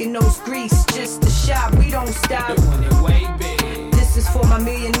Mykonos, Greece, just to shop. We don't stop. Doing it way big. This is for my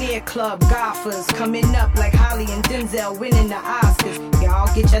millionaire club golfers coming up like Holly and Denzel winning the Oscars. Y'all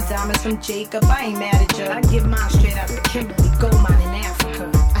get your diamonds from Jacob. I ain't mad at you. I give mine straight out to Kimberly, gold mine in Africa.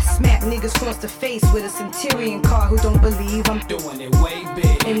 I smack niggas across the face with a Centurion car who don't believe I'm doing it way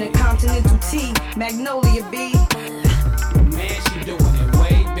big. In the Continental T, Magnolia B. Man, she doing it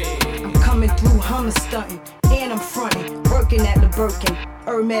way big. I'm coming through Hummer stunting, and I'm fronting, working at the Birkin,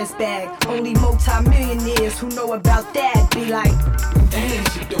 Hermes bag. Only multi-millionaires who know about that be like, damn,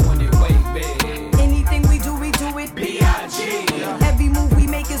 she doing it way big. Anything we do it B.I.G. Every move we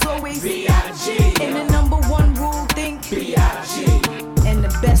make is always B.I.G. And the number one rule, think B.I.G. And the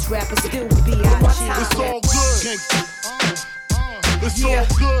best rapper still B.I.G. It's all good. It's all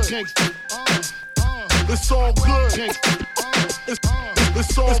good. It's all good.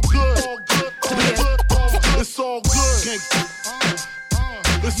 It's all good. It's all good.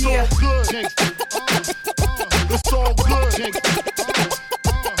 It's all good. It's all good.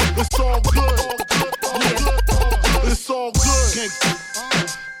 It's all good.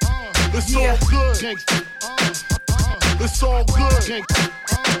 It's all good.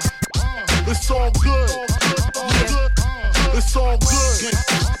 It's all good. It's all good. It's all good.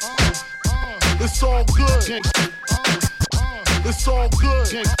 It's all good. It's all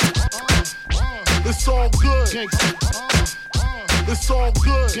good. It's all good. It's all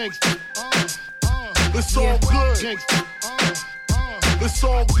good. It's all good. It's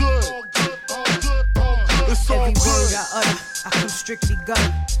all good. It's all good. Every word I utter, I come strictly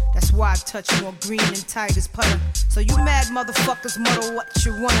gutter. That's why I touch more green and tight as putter. So you mad motherfuckers muddle what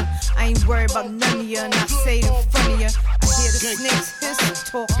you wanna. I ain't worried about none of ya, and I say it in front of ya. I hear the snakes hiss,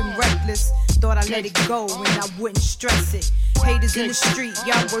 talking reckless. Thought I let it go and I wouldn't stress it. Haters in the street,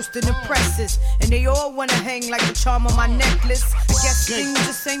 y'all worse than the presses. And they all wanna hang like the charm on my necklace. I guess things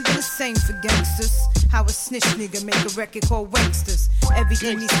just ain't been the same for gangsters. How a snitch nigga make a record called Wanksters.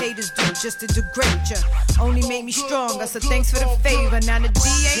 Everything these haters do just to degrade ya. Only made me stronger, so thanks for the favor. Now the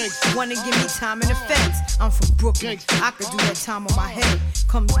DA wanna give me time in the fence. I'm from Brooklyn, I could do that time on my head.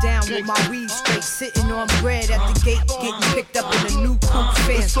 Come down with my weed straight, sitting on bread at the gate, getting picked up in a new coupe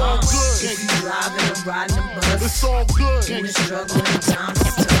fan. It's all good. If you driving or riding a bus, it's all good. In the struggle and times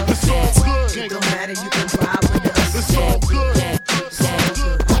it's tough. It's all good. It don't matter, you can ride with us. It's all good. It's all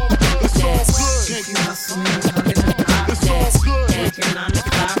good. It's all good. If you hustle and you hugging the block, it's all good. Working on the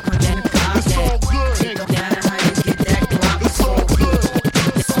clock, punching the clock. It's all good. It don't matter how you get that guap. It's all good.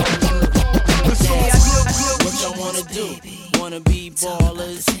 It's all good. It's all good. What y'all wanna do? Wanna be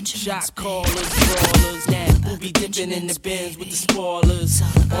ballers, shot callers, brawlers. We'll be dipping in the bins with the spoilers.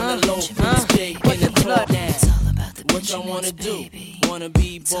 On the low, put the steak in the club now. What y'all wanna do? Wanna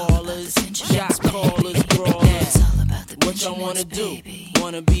be ballers, shot callers, brawlers. What y'all wanna do?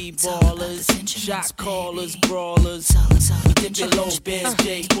 Wanna be ballers, shot callers, brawlers. We dip your low, Benz,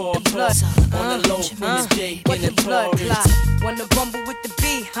 J, Paul, plus. On the low, put the steak in the Taurus. Wanna rumble with the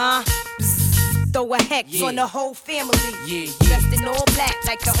B, huh? Throw a hex on the whole family. Yeah. Dressed in all black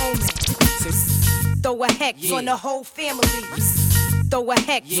like the omen. Throw a hex on the whole family. Throw a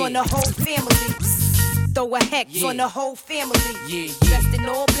hex on the whole family. Throw a hex on the whole family. Dressed in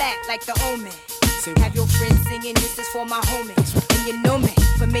all black like the omen. Have your friends singing, this is for my homies. And you know me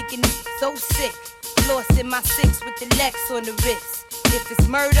for making it so sick. Lost in my six with the Lex on the wrist. If it's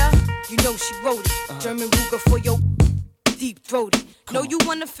murder, you know she wrote it. German Ruger for your deep throated. Know you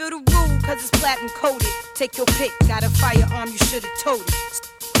wanna feel the rule, cause it's platinum coated. Take your pick, got a firearm, you should've told it.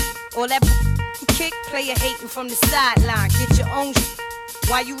 All that kick, player hating from the sideline. Get your own shit.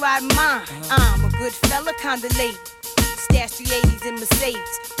 Why you riding mine? I'm a good fella, kinda lady. Stash 380s in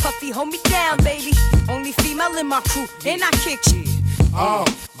Mercedes. Puffy, hold me down, baby. Only female in my crew, and I kick shit.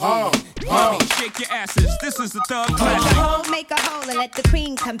 Shake your asses, this is the thug classic. Make a hole and let the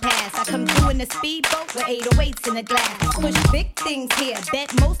cream come past. I come through in a speedboat with 808s in a glass. Push big things here,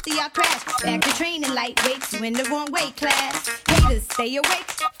 bet most of y'all crash. Back to training lightweights, you in the wrong weight class. Haters, stay awake,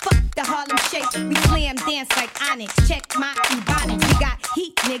 fuck the Harlem Shake. We slam dance like Onyx, check my ebonics. We got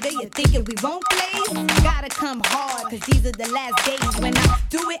heat, nigga, you thinking we won't blaze? Gotta come hard, cause these are the last days. When I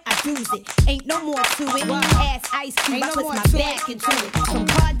do it, I do's it. Ain't no more to it. Ass Ice Cube, I put my back into it. From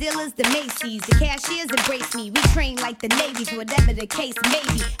car dealers to Macy's, the cashiers embrace me. We train like the Navy, whatever the case may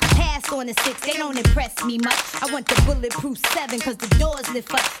be. I pass on the 6, they don't impress me much. I want the bulletproof 7, cause the doors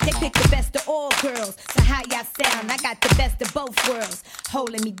lift up. They pick the best of all girls. So how y'all sound? I got the best of both worlds,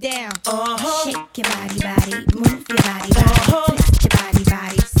 holding me down. Shake your body, body, move your body, body. Twist your body,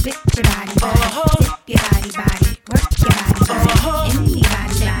 body, spit your body, body. Dip your body, body, work your body, body.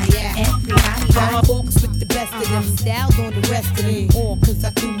 Anybody, body, everybody, body. Folks with the best of them, styles on the rest of them. All cause I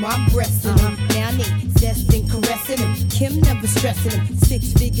threw my breasts in them. Now they zesting, caressing them. Kim never stressing them.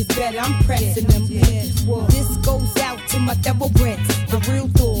 6 figures better, I'm pressing them. Well, this goes out to my thoroughbreds, the real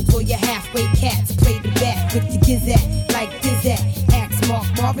dogs or your halfway cats. Play the back with the gizzat, like Dizat. Ask Mark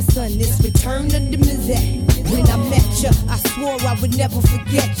Morrison, this return of the Mizat. When I met ya, I swore I would never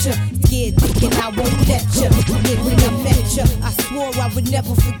forget ya. Scared thinking I won't let ya. When I met ya, I swore I would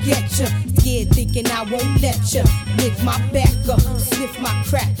never forget ya. Scared thinking I won't let ya. Lift my back up, sniff my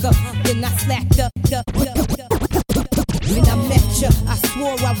crack up, then I slacked up. When I met ya, I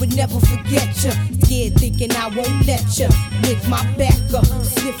swore I would never forget ya. Scared thinking I won't let ya. Lift my back up,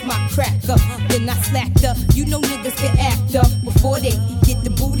 sniff my crack up, then I slacked up. You know niggas can act up before they get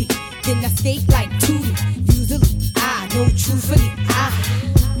the booty. Then I skate like Tootie. Usually, I know truthfully, I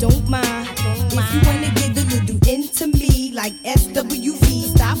don't mind. If you wanna get a little into me, like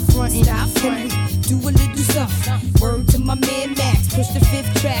SWV, stop frontin'. Can we do a little something? Word to my man Max, push the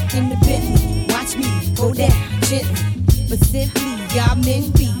 5th track in the Bentley. Watch me go down gently. But simply, y'all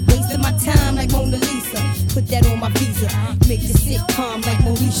men be wasting my time like Mona Lisa. Put that on my visa, make the sitcom like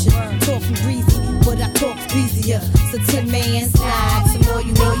Moesha. Talking breezy, but I talk breezier. So 10-man slide, some more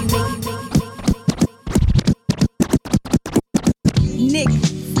you know you make. Nick,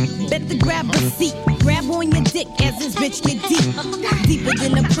 better grab a seat. Grab on your dick as this bitch get deep. Deeper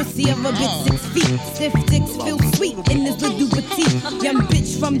than the pussy of a bitch 6 feet. Stiff dicks feel sweet in this little petite. Young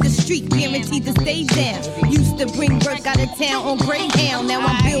bitch from the street, guaranteed to stay down. Used to bring work out of town on Greyhound. Now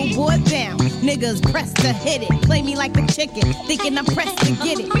I'm billboard bound. Niggas pressed to hit it. Play me like a chicken, thinking I'm pressed to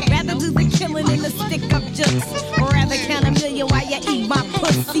get it. Rather do the killing than the stick up jokes. Or rather count a million while you eat my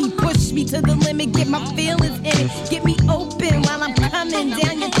pussy. Push me to the limit, get my feelings in it. Get me open while I'm coming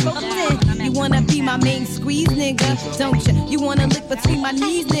down your throat. You wanna be my main squeeze, nigga, don't you? You wanna lick between my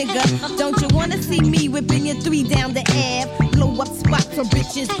knees, nigga, don't you? Wanna see me whipping your 3 down the Ave? Blow up spots for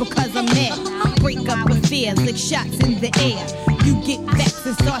bitches because I'm mad. Break up affairs, lick shots in the air. You get vexed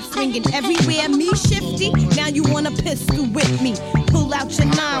and start swinging everywhere. Me shifty, now you want a pistol with me. Pull out your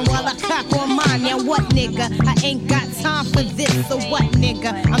 9 while I cock on mine. Now what, nigga? I ain't got time for this, so what,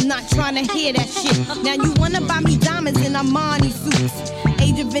 nigga? I'm not trying to hear that shit. Now you wanna buy me diamonds in Armani suits,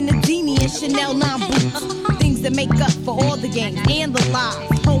 Age of Venedini and Chanel 9 boots. Things that make up for all the games and the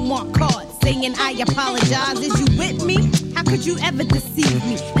lies. Homework cards saying I apologize. Is you with me? How could you ever deceive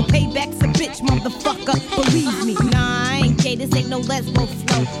me? The payback's a bitch, motherfucker, believe me. Nah, I ain't gay, this ain't no lesbo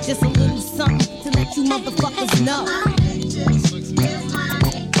flow. Just a little something to let you motherfuckers know.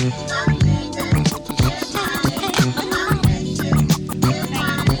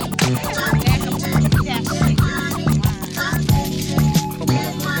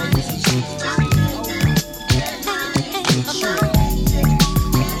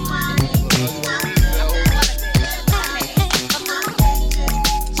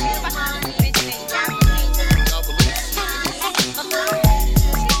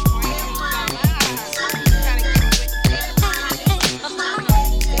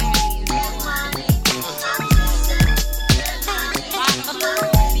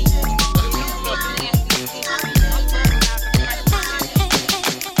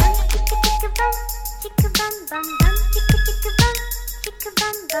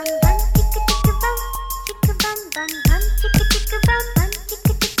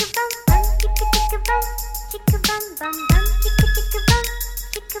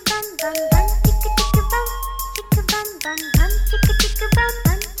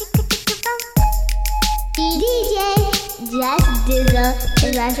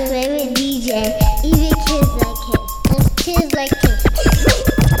 is my favorite DJ. Even kids like him. And kids like him.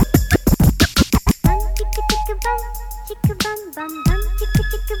 Chicka bum bum bum, chicka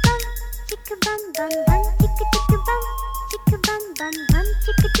bum bum bum, chicka bum, chicka bum bum bum.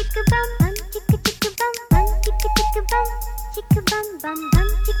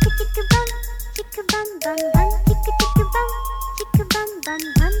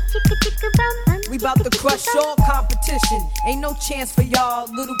 We bout to crush all competition. Ain't no chance for y'all.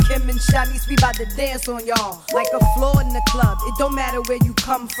 Little Kim and Shanice, we bout to dance on y'all. Like a floor in the club. It don't matter where you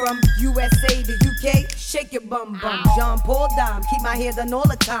come from. USA to UK, shake your bum bum. Jean Paul Dime, keep my hair done all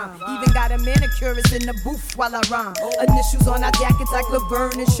the time. Even got a manicurist in the booth while I rhyme. Initials on our jackets like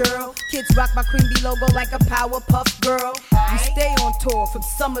Laverne and Cheryl. Kids rock my Queen Bee logo like a Powerpuff Girl. We stay on tour from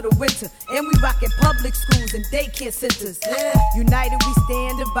summer to winter. And we rock at public schools and daycare centers. United we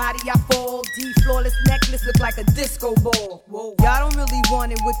stand, divided I fall. D flawless necklace look like a disco ball. Whoa. Y'all don't really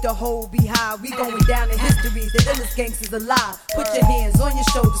want it with the whole beehive. We going down in history, the illest gangsters alive. Put your hands on your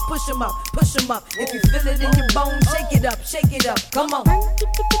shoulders, push them up, push them up. If you feel it in your bones, shake it up, come on.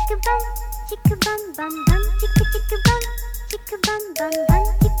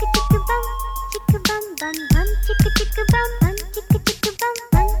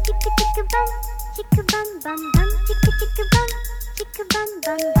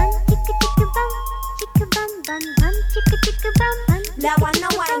 Now I know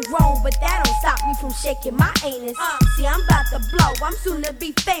I ain't grown, but that don't stop me from shaking my anus. See, I'm about to blow, I'm soon to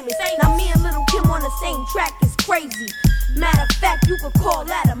be famous. Now me and Little Kim on the same track is crazy. Matter of fact, you could call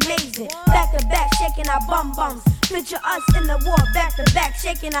that amazing. Back to back, shaking our bum bums. Picture us in the war, back to back,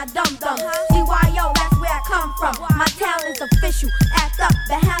 shaking our dum dums. CYO, that's where I come from. My talent's official. Act up,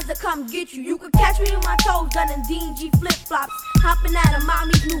 the hounds will come get you. You could catch me on my toes, done in D&G flip flops. Hopping out of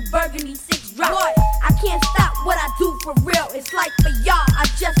mommy's new burgundy 6 drop. I can't stop what I do for real. It's like for y'all, I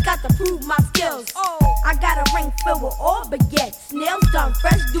just got to prove my skills. I got a ring filled with all baguettes. Nails done,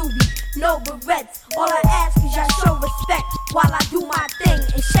 fresh doobie, no barrettes. All I ask is y'all show respect while I do my thing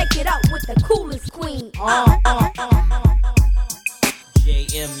and shake it up with the coolest queen.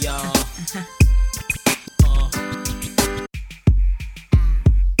 JM, y'all.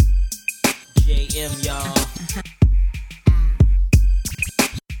 JM, y'all.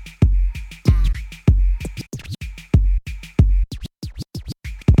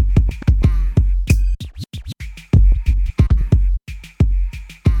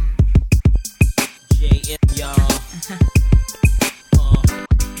 JM, y'all.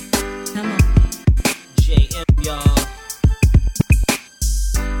 Come on. JM, y'all.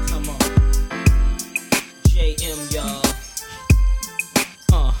 Come on. JM, y'all.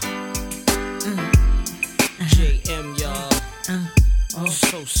 JM, y'all.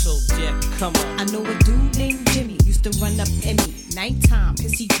 So deck, come on. I know a dude named Jimmy used to run up in me. Nighttime,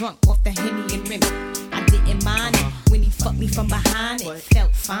 pissy drunk off the Henny and Remy. I didn't mind it when he fucked me from behind. It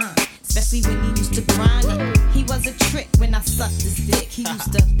felt fine, especially when he used to grind it. He was a trick when I sucked his dick. He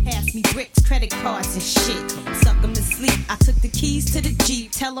used to pass me bricks, credit cards and shit. Suck him to sleep. I took the keys to the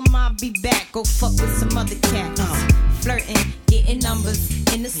Jeep. Tell him I'll be back. Go fuck with some other cats. Flirting, getting numbers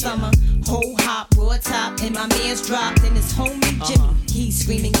in the summer. Whole hop, raw top, and my man's dropped. And his homie Jimmy, he's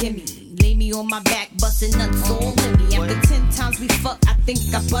screaming, gimme. Lay me on my back, busting nuts all in me. After 10 times we fucked, I think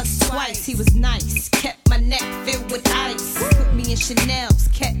I bust twice. He was nice, kept my neck filled with ice. Put me in Chanel's,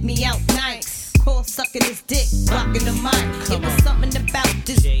 kept me out nice. Call sucking his dick, blocking the mic. It was something about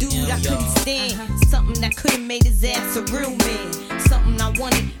this dude I couldn't stand. Something that could've made his ass a real man. Something I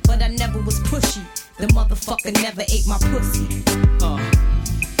wanted, but I never was pushy. The motherfucker never ate my pussy.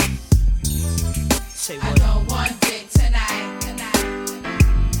 Say what? I know one dick tonight.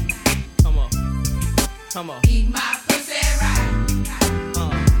 Come on. Eat my pussy right.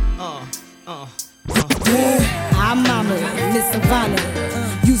 I'm Mama, Miss Savannah.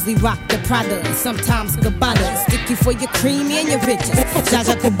 Usually rock the Prada, sometimes Gabbana. Sticky for your creamy and your riches.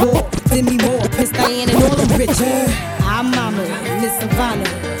 Jaja Kabor, Demi Moore, Prince Diane and all them riches. I'm Mama, Miss Savannah.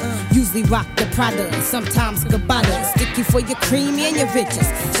 Usually rock the Prada, sometimes Gabbana. Sticky for your creamy and your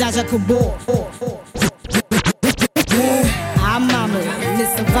riches. Jaja Kabor. I'm Mama,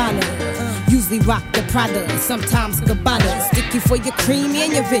 Miss Savannah. Usually rock the Prada, sometimes Gabbana. Sticky for your creamy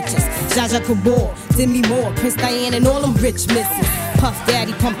and your riches. Jaja Kabor, Demi Moore, Prince Diane and all them rich misses. Puff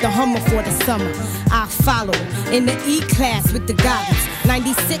Daddy pumped the Hummer for the summer. I follow in the E-class with the goggles.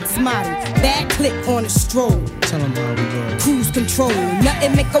 96 model, bad click on a stroll. Tell them how we go. Cruise control,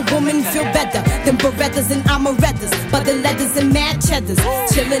 nothing make a woman feel better than Berettas and Amarettas, but the leathers and mad cheddars.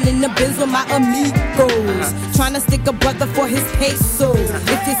 Chilling in the Benz with my amigos, trying to stick a brother for his pesos.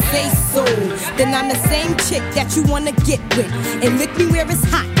 If you say so, then I'm the same chick that you wanna get with and lick me where it's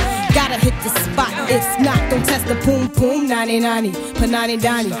hot. Gotta hit the spot. If not, don't test the poom poom. 90-90, panani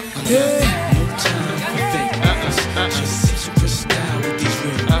dani. Yeah. No time for fake. Just super style with these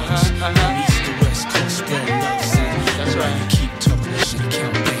real ones. From east to west coast, spread love, son. That's right. You keep talking that shit,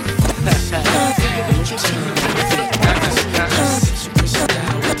 count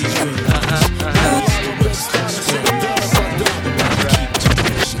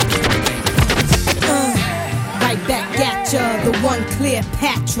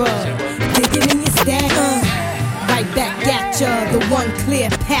Cleopatra. Digging in your stack. Right back at ya, the one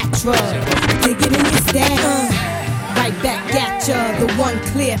Cleopatra. Digging in your stack. Right back at ya, the one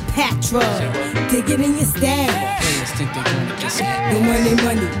Cleopatra. Digging in your stack. No money,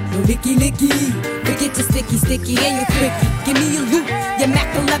 no licky, forget your sticky, and your quickie. Give me your loot, your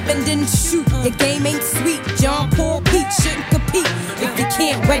Mac 11 didn't shoot. Your game ain't sweet, John Paul Pete shouldn't compete. If you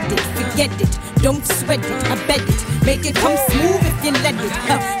can't read it, forget it. Don't sweat it, I bet it. Make it come smooth if you let it.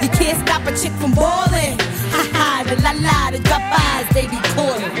 You can't stop a chick from ballin'. Ha ha, the la la, the drop eyes, they be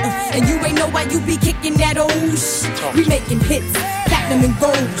callin'. And you ain't know why you be kicking that old shit. We making hits, platinum and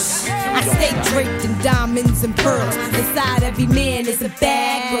gold. I stay draped in diamonds and pearls. Inside every man is a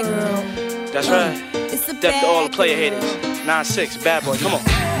bad girl. That's right. It's a Death to all the player haters. 9-6, bad boy, come on.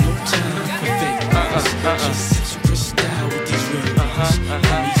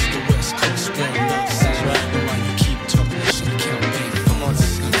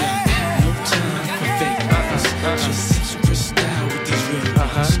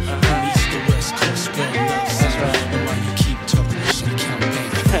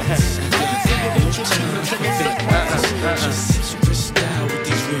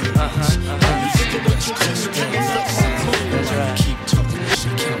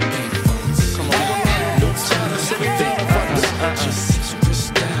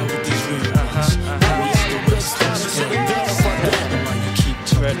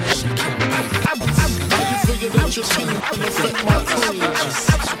 Your team can affect my cream.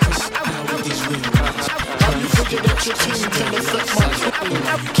 How you figure that your team can affect my cream?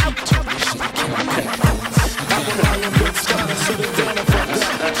 I will hire a big star and sit it down if I die.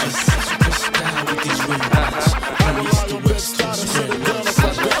 I will hire a big star and sit it down if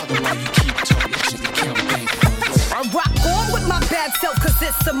I die. I rock on with my bad self cause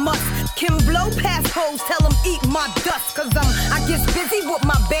it's a must. Can blow past hoes, tell them eat my dust. Cause I get busy with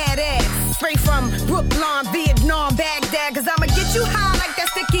my bad ass. Straight from Brooklyn, Vietnam, Baghdad. Cause I'ma get you high like that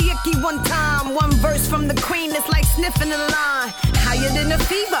sticky icky one time. One verse from the queen, it's like sniffing a line. Higher than a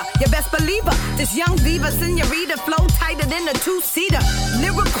fever, you best believer. This young diva senorita flow tighter than a two-seater.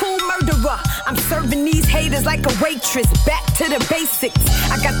 Lyrical murderer, I'm serving these haters like a waitress. Back to the basics,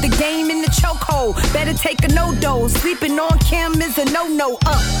 I got the game in the chokehold. Better take a no-dose, sleeping on Kim is a no-no.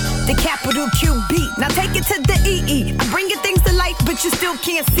 The capital QB, now take it to the EE. I bring your things to life, but you still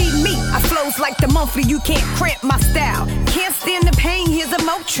can't see me. I flows like the monthly, you can't cramp my style. Can't stand the pain, here's a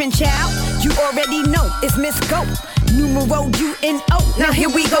Motrin child. You already know, it's Miss Go. Numero UNO. Now here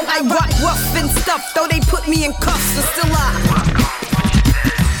we go, I rock rough and stuff. Though they put me in cuffs, but still I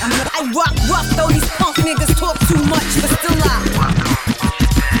rock rough, though these punk niggas talk too much, but still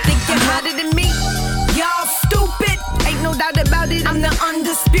think you're hotter than me? Y'all stupid, ain't no doubt about it. I'm the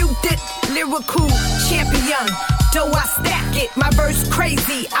undisputed lyrical champion. Though I stack it, my verse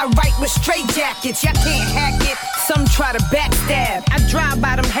crazy. I write with straight jackets, y'all can't hack it. Some try to backstab. I drive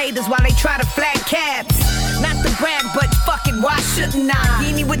by them haters while they try to flag cabs. Not to brag, but fuck it, why shouldn't I?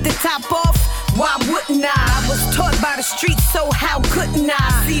 Beanie with the top off, why wouldn't I? I was taught by the streets, so how couldn't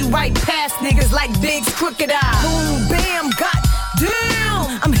I? See right past niggas like Big's crooked eye. Boom, bam, god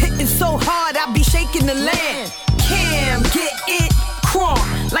damn. I'm hitting so hard, I be shaking the land. Cam, get it, crunk.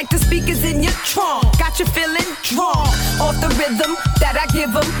 Like the speakers in your trunk. Got you feeling drunk off the rhythm that I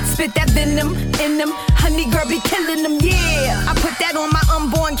give them. Spit that venom in them. Honey girl be killing them, yeah. I put that on my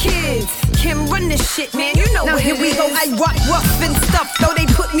unborn kids. Kim run this shit, man, you know now what here we go. I rock rough and stuff, though they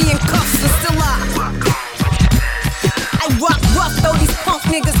put me in cuffs, but still I rock rough, though these punk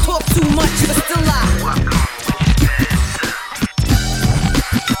niggas talk too much, but still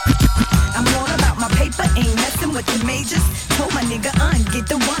I'm all about my paper, ain't messing with the majors. Told my nigga get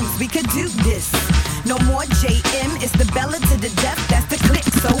the ones, we could do this. No more JM, it's the Bella to the death, that's the click,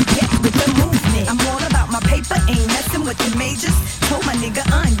 so get with the movement. I'm all about my paper, ain't messing with the majors. Told my nigga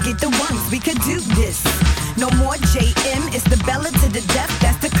get the ones, we could do this. No more JM, it's the Bella to the death,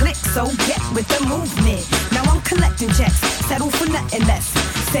 that's the click, so get with the movement. Now I'm collecting checks, settle for nothing less.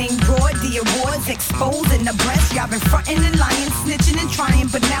 Same broad, the awards exposed in the breast. Y'all been frontin' and lying, snitching and trying,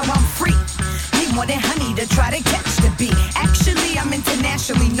 but now I'm free. Need more than honey to try to catch the beat. Actually, I'm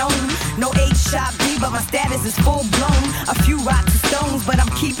internationally known. No H-shop-B, but my status is full blown. A few rocks and stones, but I'm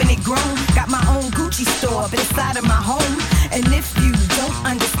keeping it grown. Got my own Gucci store up inside of my home. And if you don't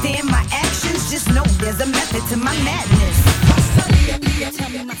understand my actions, just know there's a method to my madness. Tell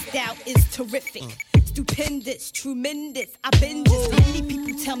me my style is terrific. Stupendous, tremendous, I've been this. Many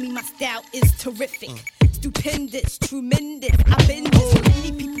people tell me my style is terrific. Stupendous, tremendous, I've been this.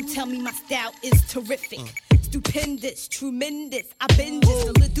 Many people tell me my style is terrific. stupendous, tremendous. I've been just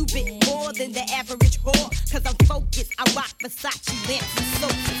a little bit more than the average whore. Cause I'm focused, I rock Versace lamps and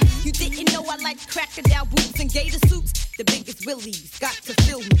soaps. You didn't know I like crocodile boots and gator suits? The biggest willies got to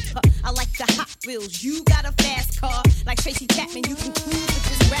fill me. I like the Hot Wheels, you got a fast car. Like Tracy Chapman, you can cruise with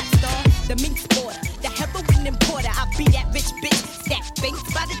this rap star. The mink sporter, the heroin importer. I be that rich bitch, stack banks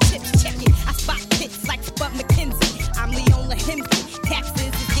by the chips, check it. I spot hits like Spud McKenzie. I'm Leona Hemsley, taxes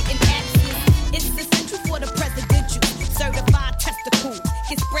is getting taxes. It's essential for the presidential. Certified testicles,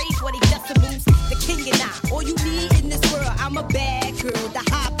 get sprayed for they decimals. The king and I, all you need in this world. I'm a bad girl, the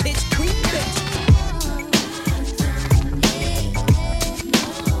high-pitched queen bitch.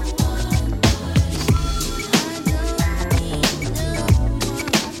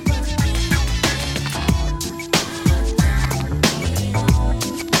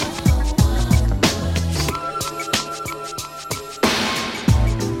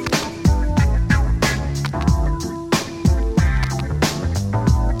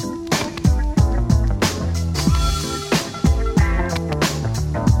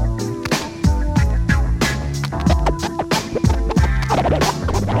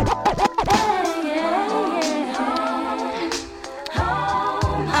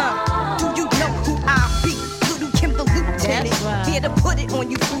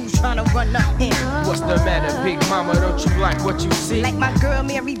 What's the matter, big mama? Don't you like what you see? Like my girl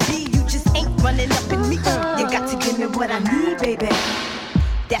Mary B, you just ain't running up in me. You got to give me what I need, baby.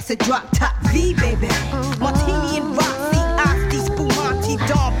 That's a drop top V, baby. Martini and Roxy, Asti, Spumante,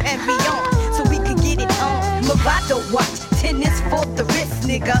 Dom Perignon, so we can get it on. Movado watch, tennis for the wrist,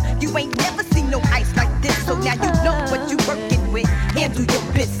 nigga. You ain't never seen no ice like this, so now you know what you working with. Handle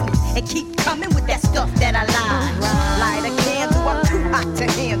your business and keep coming with that stuff that I like. Light a candle, I'm too hot to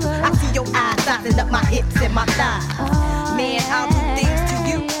handle. I see your eyes sizing up my hips and my thighs. Man, I'll do things to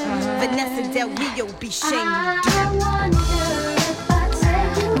you. Vanessa Del Rio be shamed.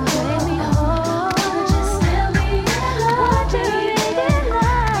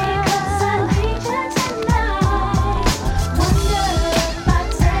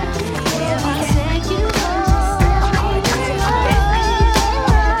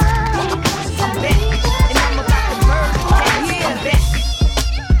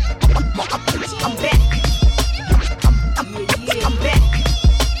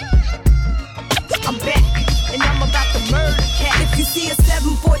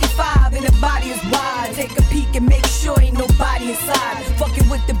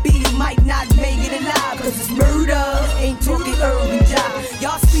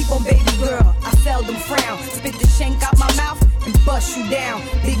 You down.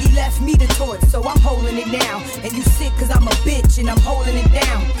 Biggie left me the torch, so I'm holding it down. And you sick cause I'm a bitch and I'm holding it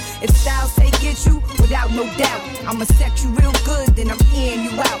down. If style say get you, without no doubt, I'ma set you real good, then I'm in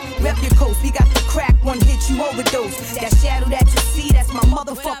you out. Rep your coast, we got the crack, one hit you overdose. That shadow that you see, that's my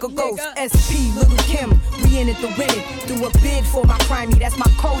motherfucker ghost. SP, Little Kim, we in it to win it. Do a bid for my crimey, that's my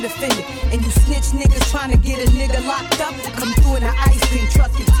co-defendant. And you snitch niggas trying to get a nigga locked up, come through in an ice cream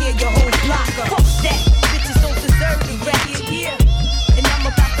truck and tear your whole block up. Fuck that, bitches don't deserve the record here. And I'm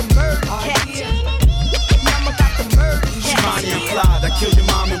about to murder cat. And I'm about to murder cat. Shimani and Clyde, I kill your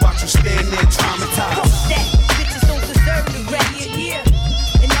mom and watch you stand there traumatized. Fuck that, bitches don't deserve the record here.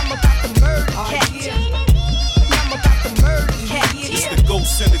 And I'm about to murder cat. And I'm about to murder cat. It's the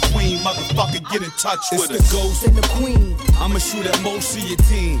ghost and the queen, motherfucker, get in touch with us. It's the ghost and the queen. I'ma shoot at most of your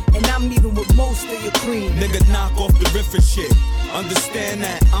team. And I'm even with most of your cream. Nigga, knock off the riff and shit. Understand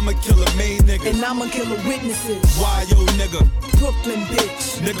that, I'ma kill a main nigga. And I'ma kill the witnesses. Why, yo, nigga? Brooklyn,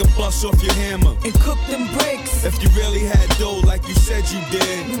 bitch. Nigga, bust off your hammer. And cook them bricks. If you really had dough like you said you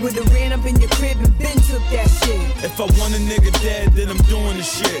did, we would've ran up in your crib and been took that shit. If I want a nigga dead, then I'm doing the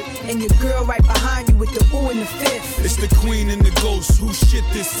shit. And your girl right behind you with the ooh and the fifth. It's the queen and the ghost who shit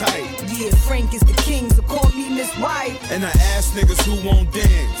this tight. Yeah, Frank is the king, so call me Miss White. And I ask niggas who won't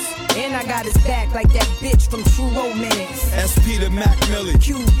dance. And I got his back like that bitch from True Romance. SP to Mac Millie,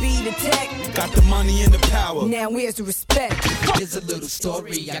 QB the tech. Got the money and the power. Now where's the respect? Here's a little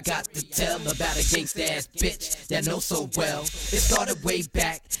story I got to tell about a gangsta ass bitch that know so well. It started way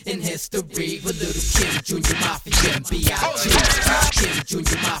back in history with Little Kim, Junior Mafia, and B.I.G. Kim,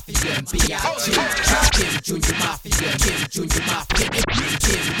 Junior Mafia, and B.I.G. Kim, Junior Mafia, Kim, Junior Mafia,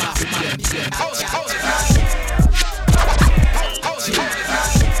 Kim, Mafia,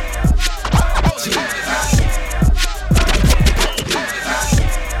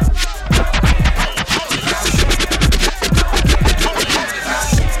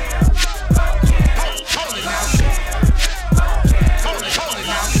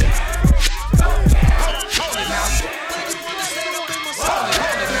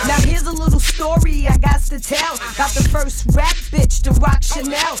 Now here's a little story I got to tell. first rap bitch to rock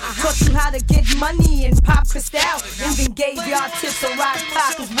Chanel. Taught you how to get money and pop Cristal. Even gave y'all tips on rock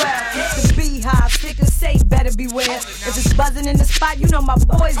clock as well. The beehive, stickers say better beware. If it's buzzing in the spot, you know my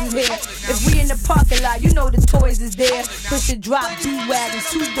boys is here. If we in the parking lot, you know the toys is there. Push it, drop, B-wagons,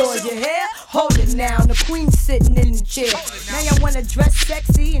 2 doors, your hair? Hold it now, the queen's sitting in the chair. Now y'all wanna dress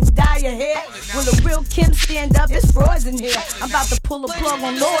sexy and dye your hair? Will the real Kim stand up? It's frauds in here. I'm about to pull a plug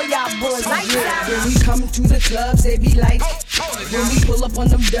on all y'all boys. When we come to the clubs, they be like. When we pull up on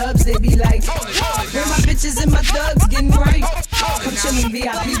them dubs, they be like. Where my bitches and my thugs getting right? Come chillin'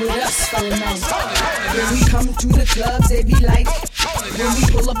 VIP with us for the night. When we come to the clubs, they be like. When we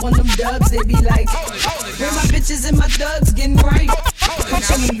pull up on them dubs, they be like. Where my bitches and my thugs getting right? Come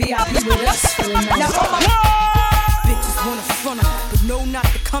chillin' VIP with us for the night. Now all my bitches wanna front of me, but no not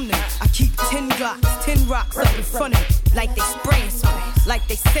to come to me. I keep 10 Glocks, 10 rocks up in front of me, like they spraying something, like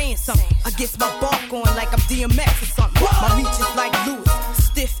they saying something. I guess my bark on like I'm DMX or something. My reach is like Lewis,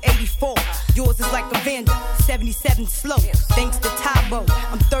 stiff 84. Yours is like a Vanda, 77 slow. Thanks to Tybo,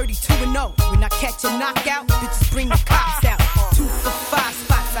 I'm 32-0. When I catch a knockout, bitches bring the cops out. 2 for 5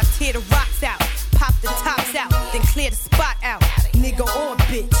 spots, I tear the rocks out. Pop the tops out, then clear the spot out. Nigga or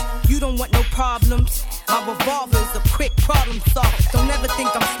bitch, you don't want no problems. My revolver is a quick problem solver. Don't ever think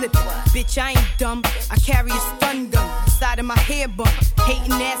I'm slipping. Bitch, I ain't dumb. I carry a stun gun inside of my hair bump.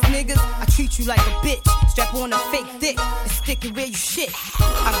 Hating ass niggas, I treat you like a bitch. Strap on a fake dick and stick it where you shit.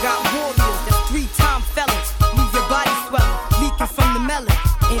 I got warriors, that's 3-time felons. Leave your body swelling, leaking from the melon.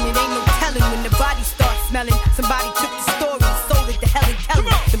 And it ain't no telling when the body starts smelling. Somebody took the story and sold it to Helen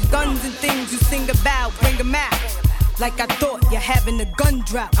Keller. The guns and things you sing about, bring them out. Like I thought, you're having a gun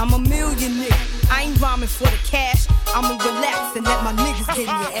drop. I'm a million nigga. I ain't rhyming for the cash. I'ma relax and let my niggas get in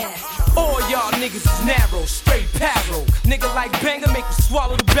your ass. All y'all niggas is narrow, straight paro. Nigga like banger make you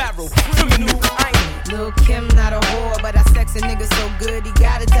swallow the barrel. Criminal, I ain't. Lil' Kim not a whore, but I sex a nigga so good he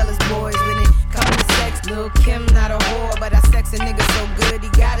gotta tell his boys when it comes to sex. Lil' Kim not a whore, but I sex a nigga so good he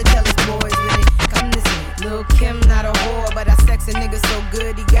gotta tell his boys when it comes to sex. Lil' Kim not a whore, but I sex a nigga so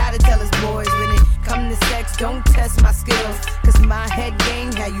good he gotta tell his boys when it comes to sex. Don't test my skills, cause my head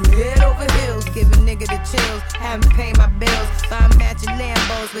game had you head over heels. Give a nigga the chills, haven't paid my bills. Find matching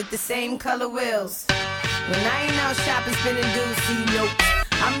Lambos with the same color wheels. When I ain't out shopping, spending doozy notes,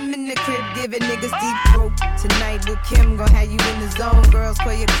 I'm in the crib giving niggas deep throat. Tonight, Lil' Kim gon' have you in the zone. Girls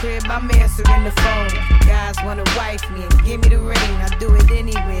call your crib, I'm answering the phone. Guys wanna wife me and give me the ring. I do it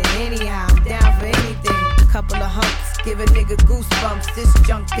anywhere, anyhow, I'm down for anything. Couple of humps, give a nigga goosebumps. This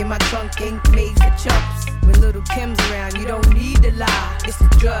junk in my trunk ain't made for chumps. When Little Kim's around, you don't need to lie. It's the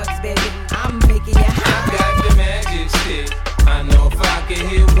drugs, baby, I'm making you high. I got the magic stick. I know if I can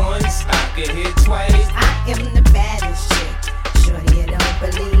hit once, I can hit twice. I am the baddest chick. Shorty, you don't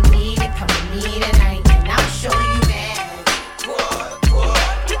believe me, then come with me tonight, and I'll show you magic.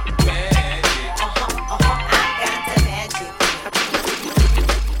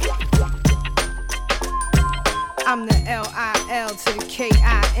 I'm the L-I-L to the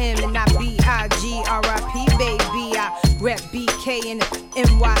K-I-M and I B-I-G-R-I-P, baby. I rep BK in the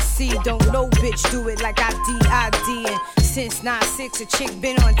NYC. Don't know bitch do it like I D-I-D. And since 96, a chick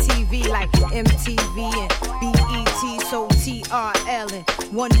been on TV like MTV and BET, so T-R-L and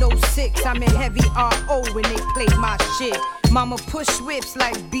 106. I'm in heavy R-O when they play my shit. Mama push whips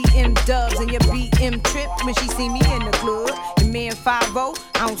like BM dubs and your BM trip when she see me in the club. And man 5-0,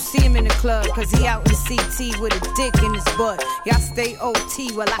 I don't see him in the club cause he out in CT with a dick in his butt. Y'all stay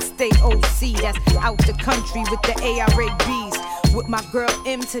OT while I stay OC. That's out the country with the ARABs. With my girl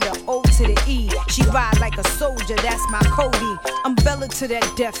M to the O to the E. She ride like a soldier, that's my Cody. I'm Bella to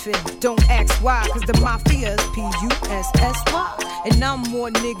that death end. Don't ask why, cause the mafia is P-U-S-S-Y. And I'm more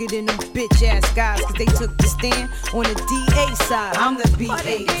nigga than them bitch ass guys, cause they took the stand on the DA side. I'm the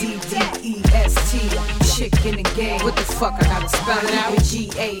B-A-D-D-E-S-T. Chick in the game. What the fuck, I gotta spell it out?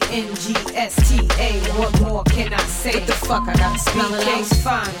 G-A-N-G-S-T-A. What more can I say? What the fuck, I gotta spell it out? BK's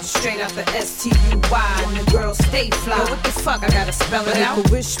fine, straight out the S-T-U-Y. And the girls stay fly. Yo, what the fuck, I gotta spell it out? Make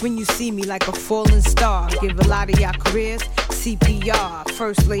a wish when you see me like a falling star. Give a lot of y'all careers CPR.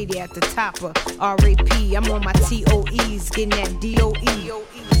 First lady at the top of R.A.P. I'm on my TOEs, getting that DOE.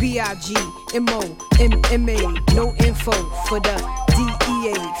 B-I-G-M-O-M-M-A. No info for the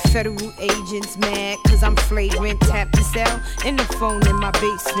DEA. Federal agents mad cause I'm flagrant. Tap the cell in the phone in my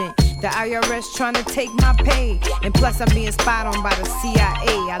basement. The IRS tryna take my pay. And plus I'm being spied on by the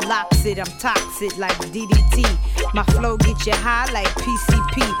CIA. I locks it, I'm toxic like DDT. My flow get you high like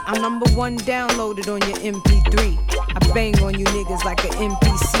PCP. I'm number 1 downloaded on your MP3. I bang on you niggas like an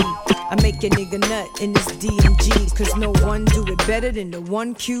NPC. I make your nigga nut in this DMG, cause no one do it better than the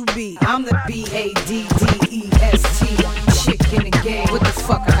one QB. I'm the BADDEST, chick in the game. What the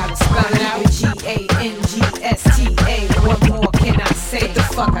fuck, I gotta spell it out? GANGSTA. What more can I say? What the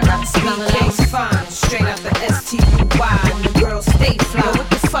fuck, I gotta spell it out? Fine, straight out the STUY, and the girls stay fly. What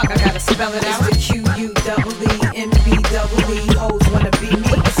the fuck, I gotta spell it out? It's the QUEEMBEE, hoes wanna be me.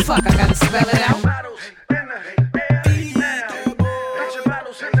 What the fuck, I gotta spell it out?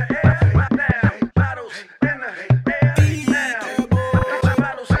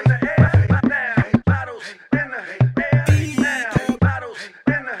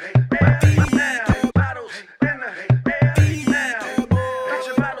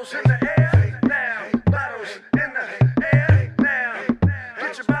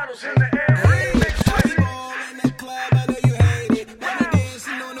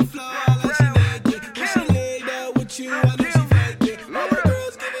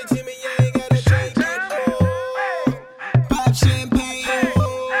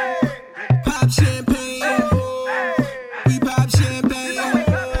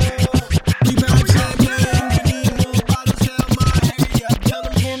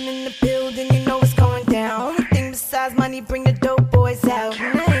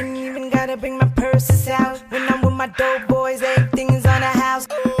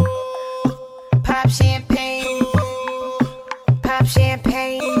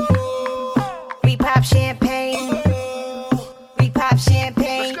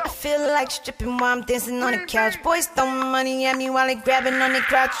 Dancing on the couch, boys throwing money at me while they grabbing on their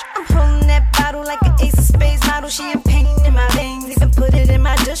crotch. I'm holding that bottle like an ace of spades model. Champagne in my veins, even put it in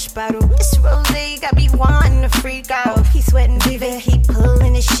my douche bottle. This rosé got me wanting to freak out. He sweating, vivid, he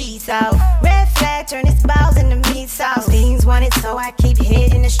pulling his sheets out. Red flag, turn his balls into meat sauce. Things want it, so I keep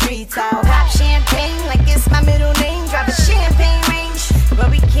hitting the streets out. Pop champagne like it's my middle name. Drop a champagne range, but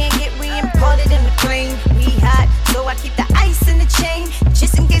we can't get re-imported in the plane. We hot, so I keep the ice in the chain,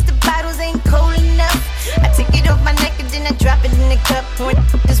 just in case the bottles ain't cold enough. I take it off my neck and then I drop it in the cup.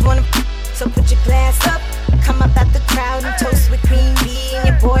 Just wanna, so put your glass up. Come up out the crowd and toast with Queen Bee and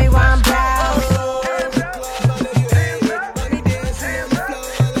your boy Ron Brown.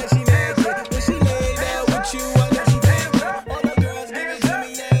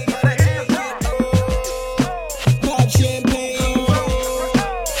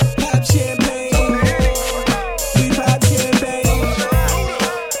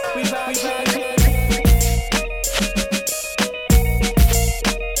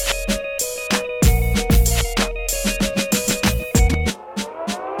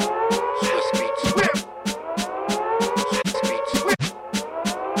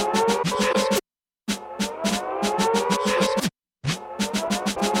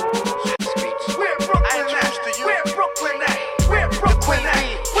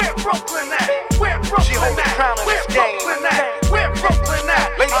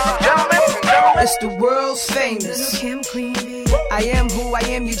 It's the world's famous Kim Queen B. I am who I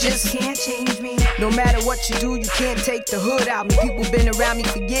am, you just can't change me. No matter what you do, you can't take the hood out me. People been around me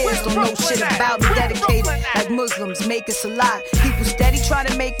for years, don't know shit about me. Dedicated like Muslims, make us a lot. People steady trying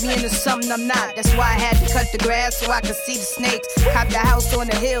to make me into something I'm not. That's why I had to cut the grass so I could see the snakes. Cop the house on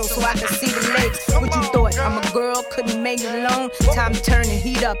the hill so I could see the lakes. What you thought, I'm a girl, couldn't make it alone? Time to turn the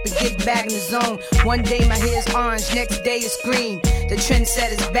heat up and get back in the zone. One day my hair's orange, next day it's green. The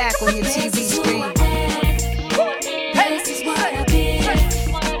trendsetter's back on your TV screen. This is what I be.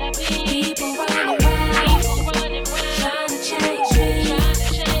 People running around, trying to change me.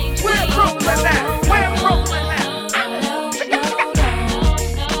 Where Brooklyn at? Where Brooklyn at?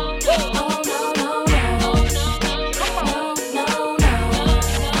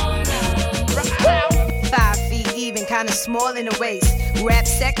 5 feet even, kinda small in the waist. Rap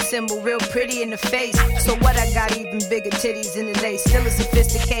sex symbol, real pretty in the face. So what, I got even bigger titties in the lace. Still a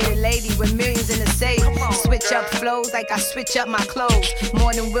sophisticated lady with millions in the safe. Switch up flows like I switch up my clothes.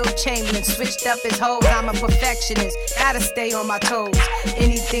 More than Will Chamberlain, switched up his hoes. I'm a perfectionist, gotta stay on my toes.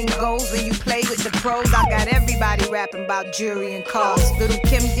 Anything goes when you play with the pros. I got everybody rapping about jewelry and cars. Little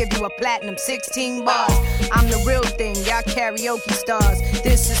Kim give you a platinum 16 bars. I'm the real thing, y'all karaoke stars.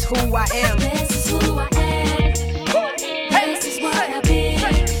 This is who I am. This is who I am. This is what I be.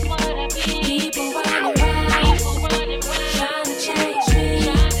 People running around, trying to change me.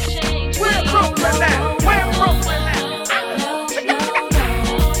 Where Brooklyn at? Where Brooklyn at?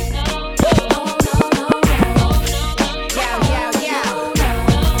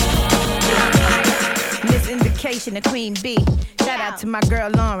 Misindication of Queen B. Shout out to my girl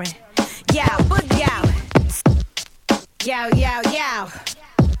Lauren. Yow, but yow. Yow, yow, yow.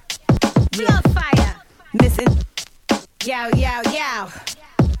 Blood fire. Yow, yow, yow.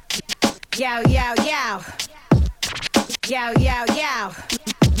 Yow, yow, yow. Yow, yow, yow.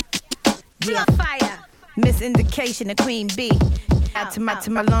 Yeah, fire. Misindication of Queen B. Out to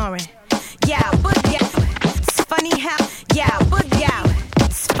my Lauren. Yow, but yow. It's funny how, yow, but yow.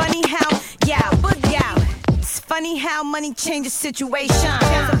 It's funny how, yow, but yow. It's funny how money changes situation.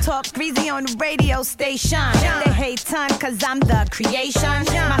 Some talk greasy on the radio station. They hate time cause I'm the creation.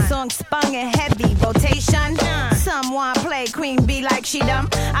 My song spun in heavy rotation. Someone play Queen B like she dumb.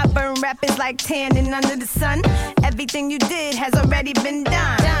 I burn rappers like tanning under the sun. Everything you did has already been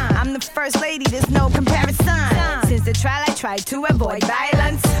done. I'm the first lady, there's no comparison. Since the trial I tried to avoid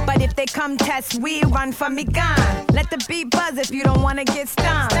violence, but if they come test, we run from me gun. Let the beat buzz if you don't wanna get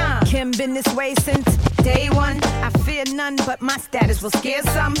stung. Kim been this way since day one. I fear none, but my status will scare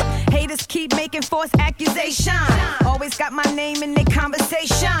some. Haters keep making false accusations. Always got my name in their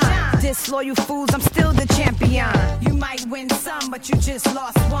conversation. Disloyal fools, I'm still the champion. You might win some, but you just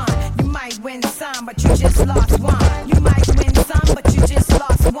lost one. You might win some, but you just lost one. You might win some, but you just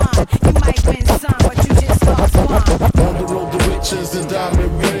lost one. You might win some, but you just lost one. On the road to riches and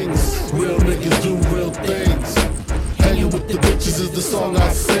diamond rings, real niggas do real things. Hanging with the bitches is the song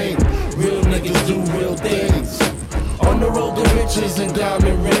I sing. Real niggas do real things. On the road to riches and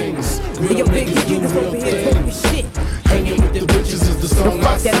diamond rings, real niggas do real things. Hanging with the bitches is the song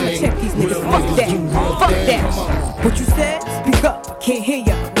I sing. Real niggas do real things. What you said? Speak up, I can't hear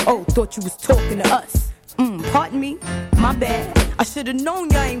ya. Oh, thought you was talking to us. Pardon me, my bad. I should've known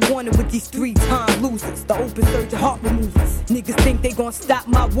y'all ain't wanted with these 3-time losers. The open surgeon heart removers. Niggas think they gon' stop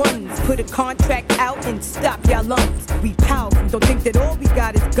my runs. Put a contract out and stop y'all lungs. We powerful, don't think that all we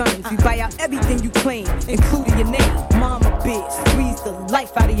got is guns. We buy out everything you claim, including your name. Mama bitch, squeeze the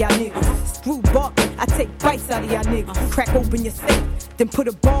life out of y'all niggas. Screw barking, I take bites out of y'all niggas. Crack open your safe, then put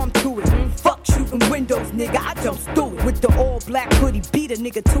a bomb to it. Fuck shooting windows, nigga, I jump through it. With the all-black hoodie, beat a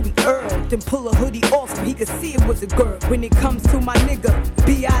nigga till he earned. Then pull a hoodie off so he could see it was a girl. When it comes to my nigga,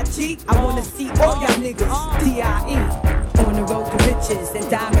 B.I.G., I wanna see all y'all niggas, D.I.E. On the road to riches and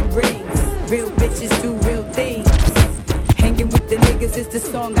diamond rings. Real bitches do real things. Hanging with the niggas is the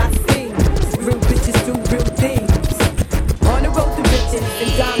song I sing. Real bitches do real things. On the road to riches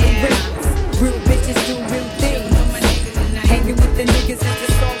and diamond rings. Real bitches do real things. Hanging with the niggas is the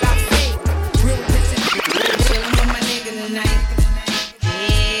song I sing. Real bitches do real things. Chillin' with my nigga tonight.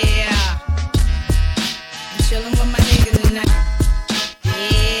 Yeah. I'm chillin' with my nigga tonight.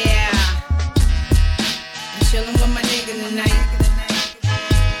 Yeah. I'm chillin' with my nigga tonight.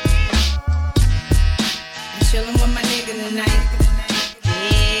 I'm chillin' with my nigga tonight.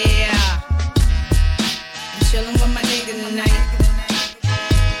 Yeah. I'm chillin' with my nigga tonight.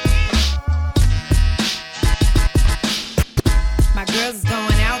 My girls is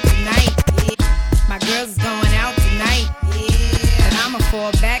going out tonight. Yeah. My girls is going out tonight. Yeah. But I'ma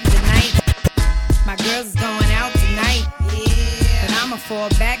fall back tonight. My girls is going out tonight. Yeah. But I'ma fall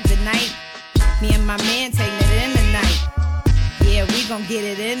back tonight. Me and my man taking it in tonight. Yeah, we gon' get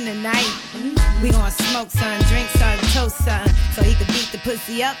it in tonight. We gon' smoke some, drink some, toast some, so he could beat the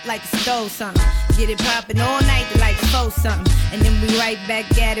pussy up like he stole something. Get it poppin' all night to like 4 something, and then we right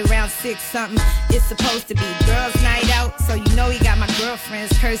back at it around 6 something. It's supposed to be girls' night out, so you know he got my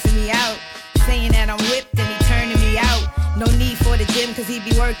girlfriends cursing me out, saying that I'm whipped and he turning me out. No need for the gym cause he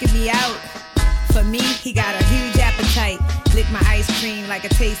be working me out. For me, he got a huge appetite. Lick my ice cream like a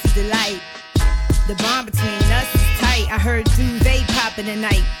tasty delight. The bond between us is tight. I heard duvet poppin'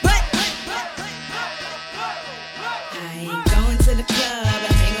 tonight, but I ain't going to the club.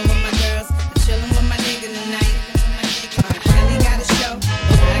 I'm hanging with my girls. I'm chillin' with my nigga tonight. I really got a show,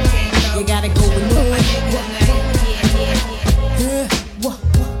 but I can't go. You gotta go with no my nigga tonight. Yeah.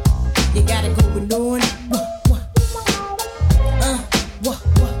 You gotta go with no one.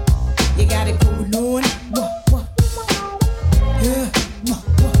 You gotta go with no one.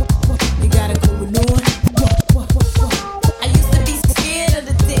 You gotta go with no one. I used to be scared of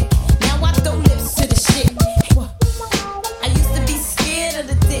the dick. Now I throw lips to the shit. I used to be scared of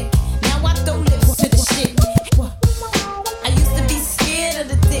the dick. Now I throw lips to the shit. I used to be scared of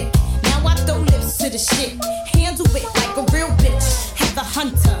the dick. Now I throw lips to the shit. Handle it like a real bitch. Have the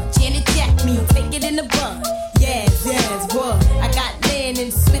hunter, Janet Jack me, take it in the bun. Yes, what? I got land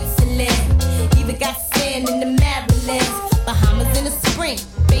in Switzerland, even got sand in the Marylands, Bahamas in the spring.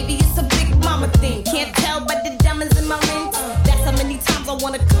 Baby, it's a big mama thing. Can't tell by the diamonds in my rings. That's how many times I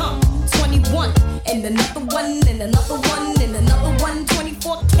wanna come. 21 and another one and another one and another one.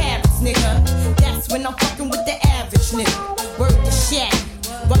 24 carats, nigga. That's when I'm fucking with the average nigga. Word to Shaq,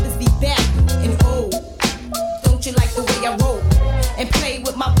 brothers be back and old. Don't you like the way I roll and play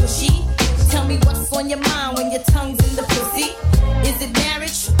with my pushy? Tell me what's on your mind when your tongue's in the pussy. Is it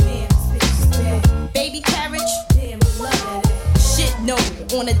marriage?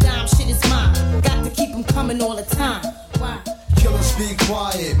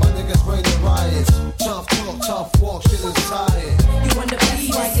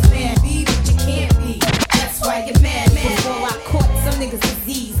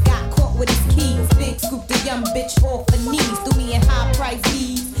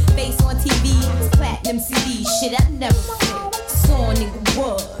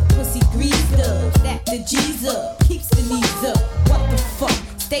 Ease up, keeps the knees up. What the fuck?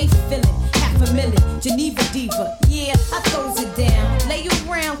 Stay feeling, $500,000, Geneva diva. Yeah, I throws it down. Lay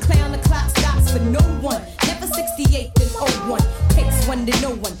around, clown, the clock stops for no one. Never 68 then 01. Takes one to no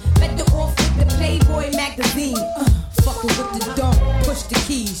one. Better off with the Playboy magazine. Fucking with the dome, push the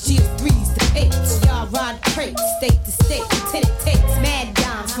keys. GS3's the papes. Y'all ride crates, state to state, until it takes mad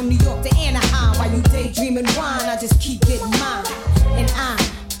dimes from New York to Anaheim. While you daydreaming wine, I just keep getting mine. And I'm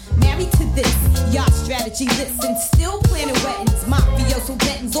married to this, y'all strategy listen. Still planning weddings, mafioso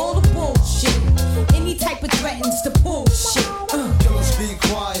dettings, all the bullshit. Any type of threatens to bullshit. Killers be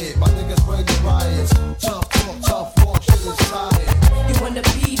quiet, my niggas bring the riots. Tough talk, tough walk, shit is tired. You wanna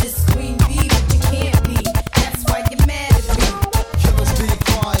be this queen bee, but you can't be. That's why you're mad at me. Killers be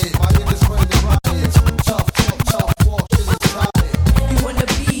quiet, my niggas bring the riots. Tough talk, tough walk, shit is tired. You wanna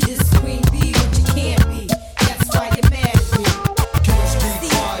be this queen bee, but you can't be. That's why you're mad at me. Killers be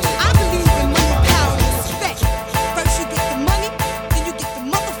quiet. I believe in money, power, and respect. First you get the money, then you get the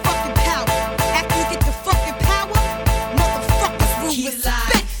motherfucking power. After you get the fucking power, motherfuckers will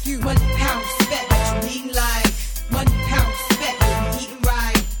respect you. Money, power, respect, what you need in life. Money, power, respect, what you eating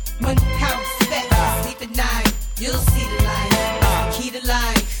right. Money, power, respect, sleep at night. You'll see the light, key to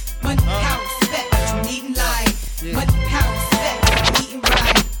life. Money, power, respect, what you need in life. Money, power, respect, what you eating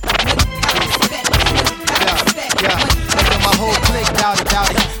right. Money, power, respect, money, power, respect. My whole clique doubt it.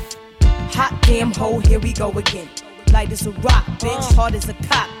 Hot damn hoe, here we go again. Light as a rock, bitch. Hard as a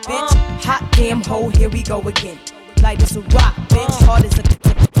cop, bitch. Hot damn hoe, here we go again. Light as a rock, bitch. Hard as a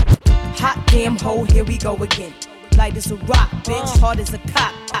hot damn hoe, here we go again. Light as a rock, bitch. Hard as a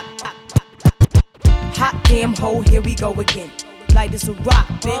cop. Hot damn hoe, here we go again. Light as a rock,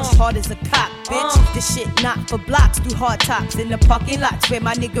 bitch. Hard as a cop, bitch. This shit not for blocks, through hard tops in the parking lots where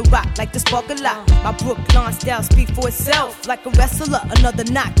my nigga rock like the spark a lot. My Brooklyn style speak for itself like a wrestler. Another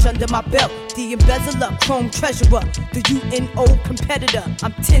notch under my belt. The embezzler, chrome treasurer, the UNO competitor.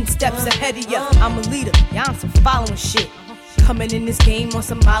 I'm 10 steps ahead of ya. I'm a leader, y'all on some following shit. Coming in this game on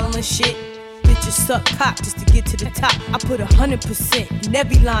some modeling shit. Bitches suck cock just to get to the top. I put 100% in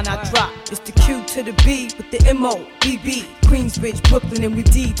every line I drop. It's the Q to the B with the M-O-B-B. Queensbridge, Brooklyn, and we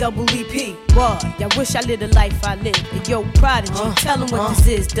D-double-E-P. Boy, y'all wish I lived the life I live. And yo, Prodigy, tell them what this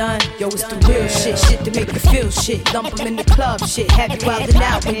is, done. Yo, it's the real shit, shit to make you feel shit. Lump them in the club, shit. Have you wildin'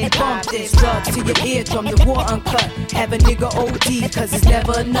 out when you bump this. Drugs to your eardrum, the war uncut. Have a nigga OD, cause it's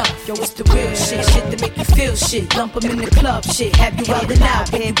never enough. Yo, it's the real shit, shit to make you feel shit. Lump them in the club, shit. Have you wildin'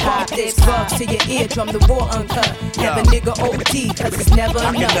 out when you bump this. Drugs to your eardrum, the war uncut. Have a nigga OD, cause it's never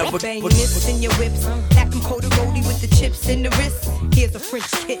enough. Bang this in your whips. Black and coated roadie with the chips in the wrist. Here's a French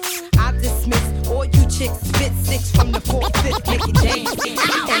kiss. I dismiss all you chicks. Spit 6 from the 4th, 5th, make it dance.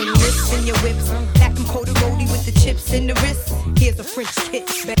 Bang this in your whips. Black and coated roadie with the chips in the wrist. Here's a French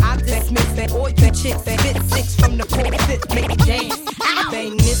kiss. I dismiss all you chicks. Spit 6 from the 4th, 5th, make it dance.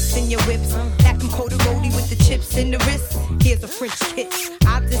 Bang this in your whips. Black and coated roadie with the chips in the wrist. Here's a French kiss.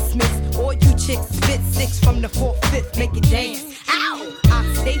 I dismiss all you chicks. Spit 6 from the 4th, 5th, make it dance. Ow!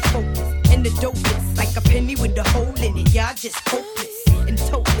 I stay focused and the dopest, like a penny with a hole in it. Y'all just hopeless and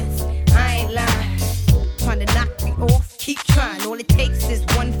topless. I ain't lying. Trying to knock me off, keep trying. All it takes is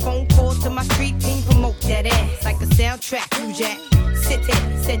one phone call to my street team. Promote that ass like a soundtrack. You jack, sit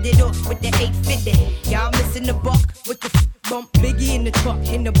there, send it off with the 850. Y'all missing the buck with the bump. Biggie in the truck,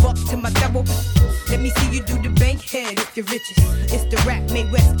 in the buck to my double. Let me see you do the bank head if you're riches. It's the rap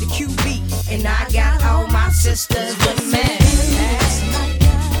made West, the QB. And I got all my sisters with me.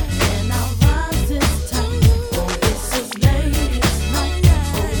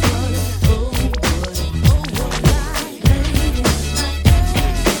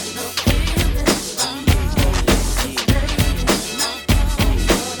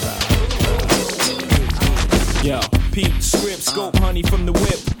 Yo, peep the script, scope honey from the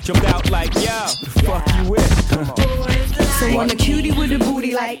whip. Jumped out like, yo, the fuck you with? So I'm a cutie with a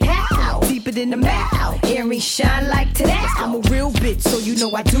booty like pow, deeper than the mouth, earrings shine like today. I'm a real bitch, so you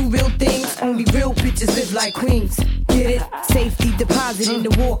know I do real things. Only real bitches live like queens. Get it? Safety deposit in the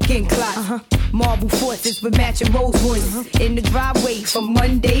walk-in closet. Marble forces with matching Rolls Royces. In the driveway from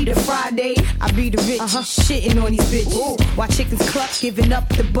Monday to Friday. I be the rich, shitting on these bitches. While chickens cluck, giving up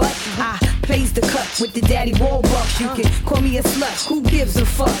the butt. I plays the cut with the daddy wall bucks. You can call me a slut, who gives a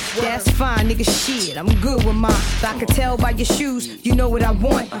fuck? That's fine, nigga, shit, I'm good with mine. I can tell by your shoes, you know what I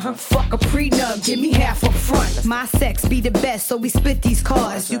want. Fuck a prenup, give me half up front. My sex be the best, so we split these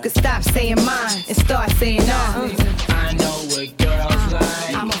cards. You can stop saying mine and start saying ours. I know what girls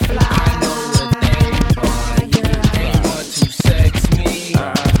like. I'm a fly. I know what they want. They want to sex me.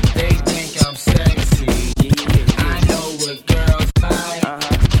 They think I'm sexy. I know what girls like.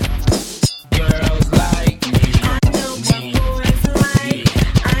 Girls like me.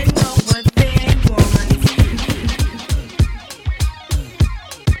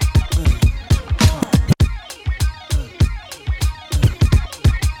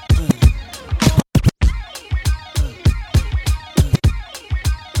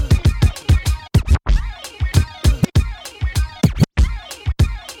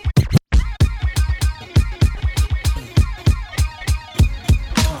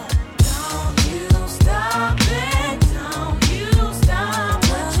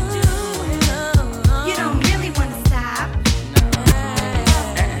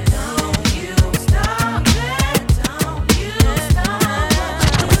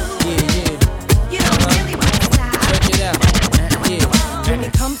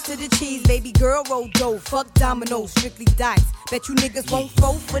 girl roll dough, fuck dominoes, strictly dice. Bet you niggas won't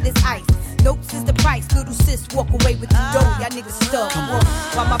fold for this ice. Notes is the price, little sis walk away with the dough. Y'all niggas stuck,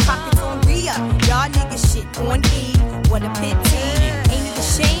 while my pockets on re-up. Y'all niggas shit on E, what a pity. Ain't it a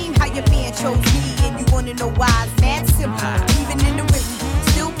shame how your man chose me? And you wanna know why it's mad simple. Even in the river,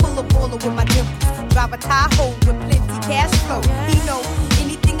 still pull a baller with my dimples. Drive a Tahoe with plenty cash flow. He know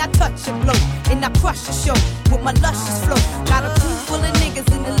anything I touch and blow, and I crush the show with my luscious flow. Got a crew full of niggas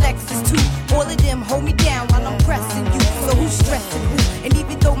in the Lexus too. All of them hold me down while I'm pressing you. So who's stressing who? And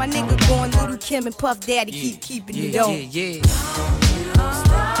even though my nigga going, Little Kim and Puff Daddy keep keeping it on. You don't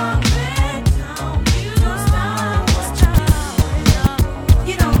stop it, you don't stop what's trying.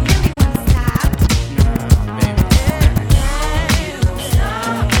 You don't really wanna stop. You don't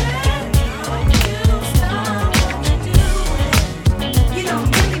stop it, you don't stop what you're doing. You don't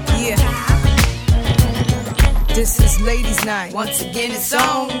really wanna stop. This is ladies' night. Once again, it's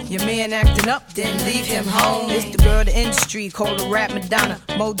on. Your man acting up, then leave him home. It's the girl of the industry, called a rap Madonna.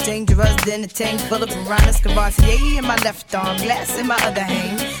 More dangerous than a tank full of piranhas. Cavassier in my left arm, glass in my other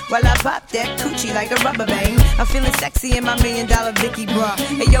hand. While I pop that coochie like a rubber band. I'm feeling sexy in my $1 million Vicky bra.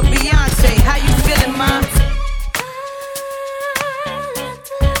 Hey, yo, Beyonce, how you feeling, mom?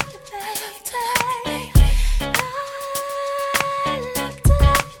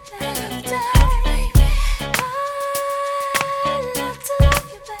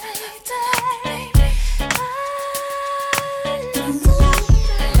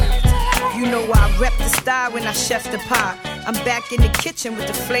 Rep the style when I chef the pie. I'm back in the kitchen with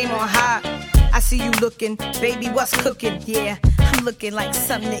the flame on high. I see you looking, baby, what's cooking? Yeah, I'm looking like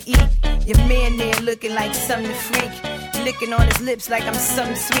something to eat. Your man there looking like something to freak. Licking on his lips like I'm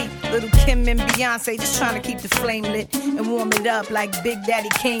something sweet. Little Kim and Beyonce just trying to keep the flame lit and warm it up like Big Daddy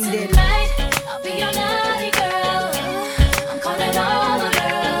Kane did. Tonight, I'll be your naughty girl. I'm calling all the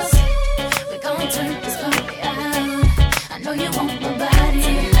girls. We're gonna turn this party out. I know you want my body.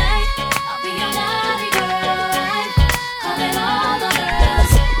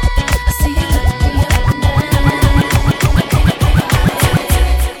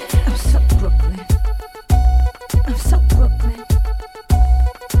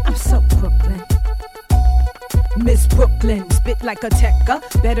 Miss Brooklyn, spit like a tecker,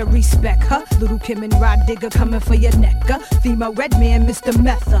 better respect her. Little Kim and Rod Digger coming for your necker. Female red man, Mr.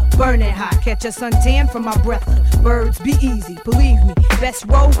 Metha, burning hot, catch a suntan from my breath. Birds be easy, believe me. Best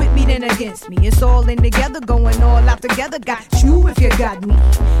roll with me than against me. It's all in together, going all out together. Got you if you got me.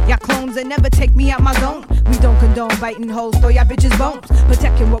 Y'all clones that never take me out my zone. We don't condone biting hoes, throw y'all bitches bones.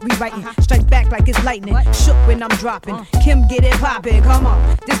 Protecting what we writing, strike back like it's lightning. Shook when I'm dropping. Kim get it poppin', come on.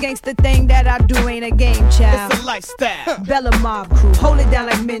 This gangsta thing that I do ain't a game, child. It's a lifestyle. Bella Mob crew, hold it down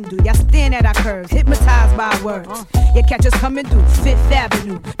like men do. Y'all stand at our curves, hypnotized by words. You catch us coming through Fifth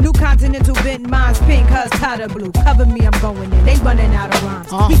Avenue. New Continental bent minds pink, cause tired of blue. Cover me, I'm going in. They running out of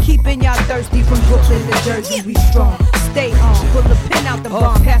rhymes. We keeping y'all thirsty from Brooklyn to Jersey. We strong. Stay on. Pull the pin out the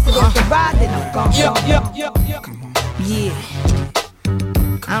bomb. Pass it off the ride, then I'm gone. Yeah.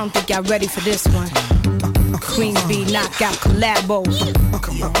 I don't think y'all ready for this one. Queen Bee knockout collabo.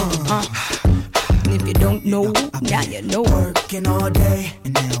 And if you don't know, now you know. Working all day,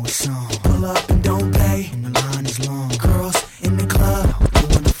 and now it's on. Pull up and don't pay, and the line is long. Girls in the club,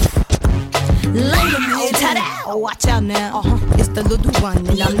 light 'em in, ta-da! Watch out now. It's the little one,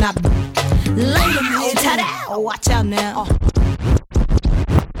 and I'm not. Light 'em in, ta-da! Watch out now.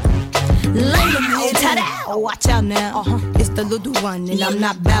 Light 'em in, ta-da! Watch out now. It's the little one, and I'm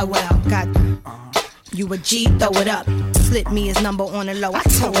not Bow Wow. Got you a G, throw it up. Slip me his number on the low, I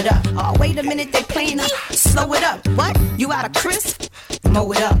tow it up. Oh, wait a minute, they playing up. Slow it up. What? You out of crisp?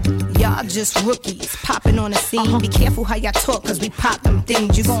 Mow it up. Y'all just rookies, popping on the scene. Be careful how y'all talk, cause we pop them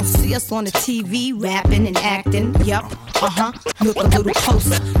things. You gon' see us on the TV, rapping and acting. Yup, look a little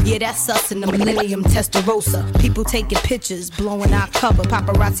closer. Yeah, that's us in the Millennium Testarossa. People taking pictures, blowing our cover.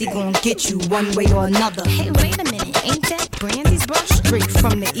 Paparazzi gon' get you one way or another. Hey, wait a minute, ain't that Brandy's brush? Straight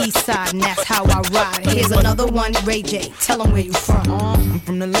from the east side, and that's how I ride. Here's another one, Ray J. Tell them where you from. I'm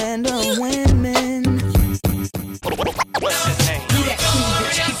from the land of women. What's his name? Be that cool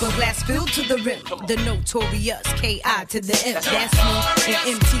bitch, keep a glass filled to the rim. The notorious K.I. to the M. That's me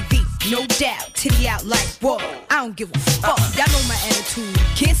and MTV, no doubt. Titty out like, whoa, I don't give a fuck. Y'all know my attitude.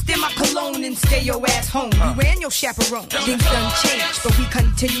 Can't stand my cologne and stay your ass home. You and your chaperone. Things done changed, but we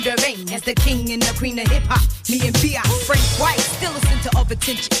continue to reign as the king and the queen of hip hop. Me and B.I. Frank White still listen to Up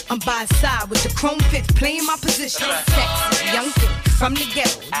Attention. I'm by his side with the chrome fifth playing my position. Sexy, young thing from the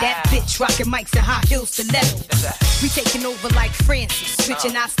ghetto. That bitch rocking mics and high heels stiletto. We taking over like Francis,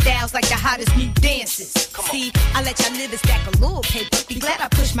 switching our styles like the hottest new dances. See, I let y'all live and stack a little paper. Be glad I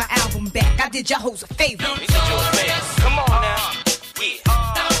pushed my album back. I did y'all hoes a favor. We did you a favor. Come on now. Yeah.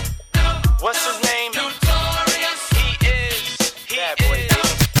 What's his name?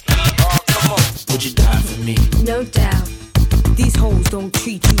 Would you die for me? No doubt. These hoes don't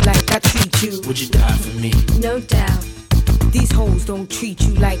treat you like I treat you. Would you die for me? No doubt. These hoes don't treat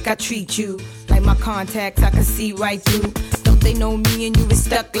you like I treat you. Like my contacts, I can see right through. Don't they know me and you is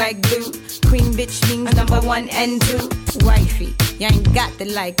stuck like glue? Queen bitch means number 1 and 2. Wifey, you ain't got to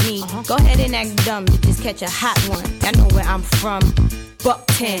like me. Go ahead and act dumb, bitches catch a hot one. Y'all know where I'm from.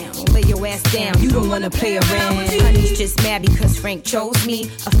 Bucktown, lay your ass down, you don't wanna play around. Honey's just mad because Frank chose me.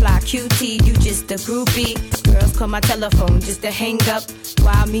 A fly cutie, you just a groupie. Girls call my telephone just to hang up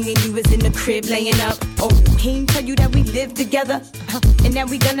while me and you is in the crib laying up. Oh, he ain't tell you that we live together and that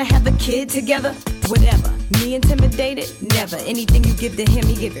we gonna have a kid together. Whatever, me intimidated? Never. Anything you give to him,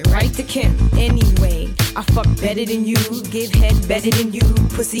 he give it right to Kim. Anyway, I fuck better than you, give head better than you,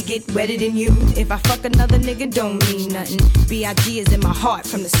 pussy get wetter than you. If I fuck another nigga, don't mean nothing. B.I.G. is in my heart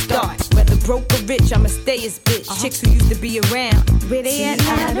from the start. Whether broke or rich, I'ma stay his bitch. Chicks who used to be around, where they at?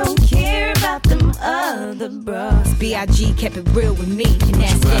 I don't care about them other bros. B.I.G. kept it real with me, and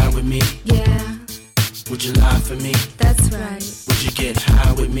that's Would you ride with me? Yeah. Would you lie for me? That's right. Would you get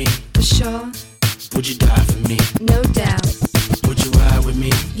high with me? For sure. Would you die for me? No doubt. Would you ride with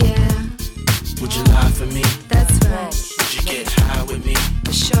me? Yeah. Would you lie for me? That's right. Would you get high with me?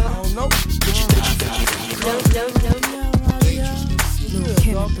 For sure. Would you die for me? No. Lil'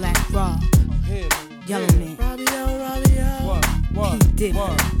 Kim, Black Raw, Yellow Man, P. Diddy.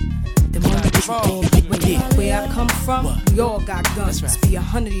 The moment that you all get with it. Where I come from, we all got guns. Be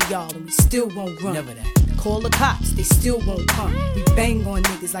 100 of y'all and we still won't run. Never that. Call the cops, they still won't come. We bang on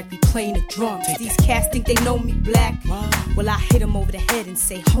niggas like we playing the drums. These cats think they know me black. Well, I hit them over the head and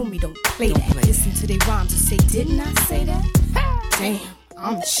say, homie, don't play that. Listen to their rhymes and say, didn't I say that? Damn,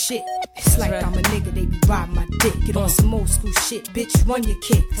 I'm the shit. It's like I'm a nigga, they be riding my dick. Get on some old school shit, bitch, run your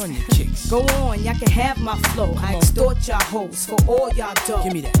kicks. Run your kicks. Go on, y'all can have my flow. I extort y'all hoes for all y'all dough.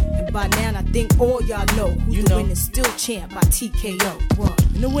 Give me that. And by now I think all y'all know who You the know. winner still champ by TKO. What?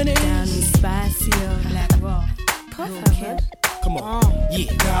 And the winner Down is in Spicio, Black Raw. Lil' Kim. Come on.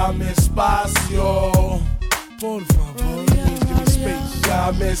 Yeah. Dame espacio. Por favor, give me space.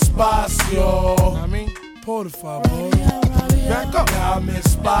 Dame espacio. I mean, Por favor. Back up. Dame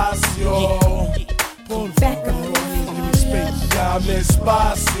espacio. Por favor, give me space. Dame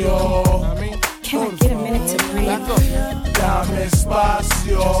espacio. I mean, Can I get a minute to breathe? back up. Dame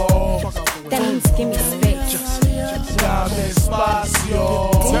espacio. That means give me space. Dame espacio.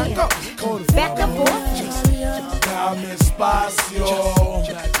 Back up. Back up, boy. Dame espacio.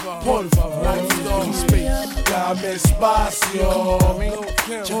 Por favor, give me space. Dame espacio.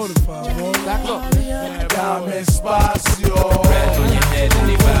 Por favor, Back up. dame espacio. Rats on your head and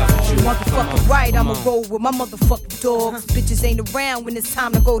they ride with you. Motherfucking right, I'ma roll with my motherfucking dogs. Bitches ain't around when it's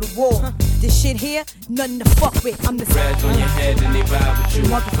time to go to war. This shit here, nothing to fuck with. I'm the Rats on your head and they ride with you.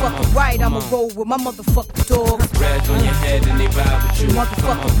 motherfucking right, I'ma roll with my motherfucking dogs. Rats on your head and they ride with you.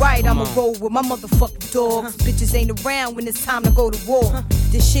 Motherfucking right, I'ma roll with my motherfucking dogs. Bitches ain't around when it's time to go to war.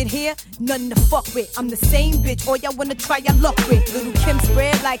 This shit here, nothing to fuck with. I'm the same bitch, all y'all wanna try your luck with. Little Kim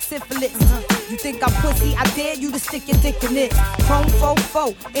spread like syphilis. You think I'm pussy? I dare you to stick your dick in it. Chrome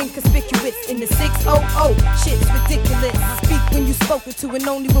fofo, inconspicuous in the 600. Shit's ridiculous. Speak when you spoken to and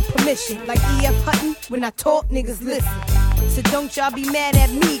only with permission. Like E.F. Hutton, when I talk, niggas listen. So don't y'all be mad at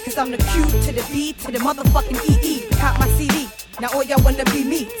me, cause I'm the Q to the B to the motherfucking EE. Cop my CD, now all y'all wanna be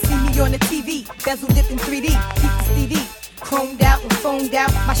me. See me on the TV, bezel dipped in 3D. Keep the CD, chromed out and phoned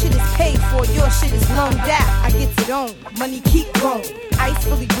out. My shit is paid for, your shit is loaned out. I get it on, money keep growing. Ice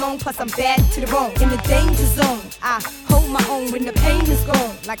fully blown, plus I'm bad to the bone. In the danger zone, I hold my own when the pain is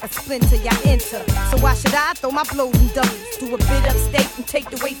gone. Like a splinter, y'all enter. So why should I throw my blows and doubles? Do a bit upstate and take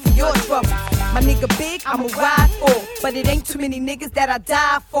the weight for your trouble. My nigga big, I'ma ride for. But it ain't too many niggas that I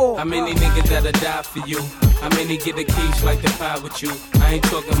die for. How many niggas that'll die for you? How many get the keys like the pie with you? I ain't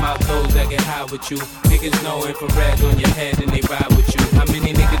talking about those that get high with you. Niggas know infrared on your head and they ride with you. How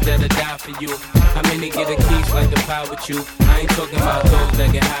many niggas that'll die for you? How many get the keys like the pie with you? I ain't talking about those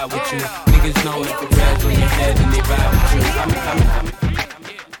that get high with you. Niggas know infrared on your head and they ride with you.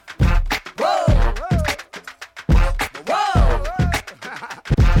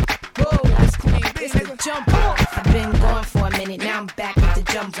 It's the jump off. I've been gone for a minute, now I'm back with the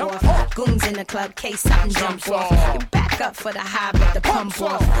jump off. Goons in the club, Keyz, something jump off. You back up for the high, but the pump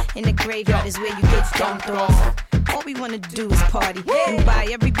off. In the graveyard is where you get dumped off. All we wanna do is party and buy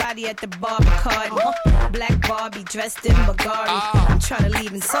everybody at the bar Bacardi. Black Barbie dressed in Bulgari. I'm trying to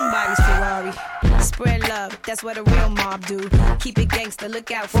leave in somebody's Ferrari. Spread love, that's what a real mob do. Keep it gangster,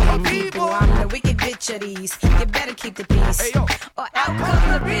 look out for the people. I'm the wicked bitch of these. You better keep the peace, or out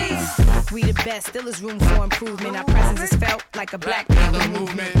come the beast. We the best, still is room for improvement. Our presence is felt like a black people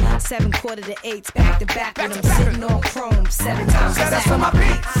movement. 7 quarter to 8s, back to back with them sitting on chrome 7 times. That's for my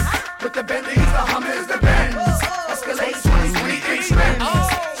beats. With the Bentleys, the Hummers, the Benz. Escalade 23-inch rims.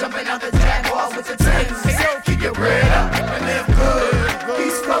 Jumping out the Jaguar with the Timbs. Keep your bread up and live good.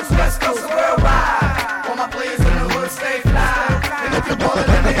 East Coast, West Coast, worldwide. All my players in the hood stay fly. And if you're ballin',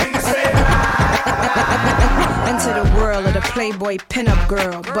 let me hear you say Into the world of the Playboy pinup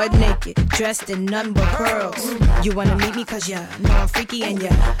girl, butt naked, dressed in none but pearls. You wanna meet me cause ya know I'm freaky, and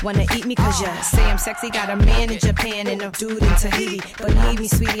ya wanna eat me cause ya say I'm sexy. Got a man in Japan and a dude in Tahiti. Believe me,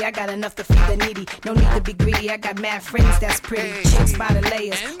 sweetie, I got enough to feed the needy. No need to be greedy, I got mad friends that's pretty. Chicks by the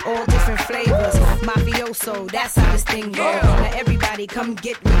layers, all different flavors. Mafioso, that's how this thing go. Now everybody come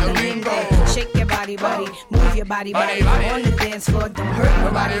get with the lingo. Shake your body, move your body. On the dance floor, don't hurt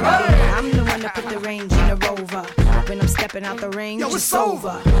nobody. I'm the one that put the range in the Rover. When I'm stepping out the range, it's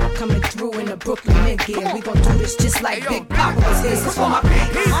over. Coming through in the Brooklyn mid-gear. We gon' do this just like Big Papa was here. for my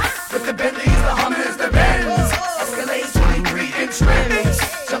peace. With the Bentleys, the Hummers, the Benz. Escalade 23-inch rims.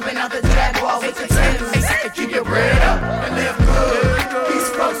 Jumping out the Jaguar with the Timbs. And keep your bread up and live good.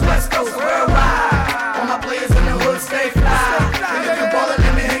 East Coast, West Coast, worldwide. All my players in the hood stay fly. And if you're ballin',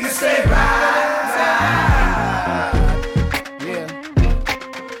 let me hear you say ride. Yeah.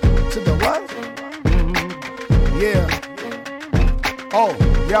 To the what? Yeah. Oh,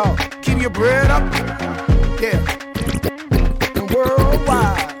 yo, keep your bread up. Yeah. And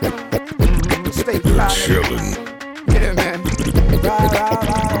worldwide. Stay fly. Chillin'. Yeah, man.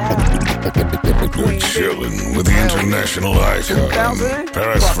 We're chillin' with the international icon,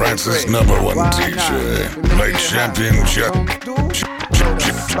 Paris France's #1 DJ, like champion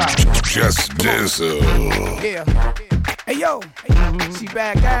Just Dizzle. Yeah. Hey, yo. She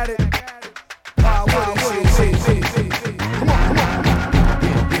back at it. Come on.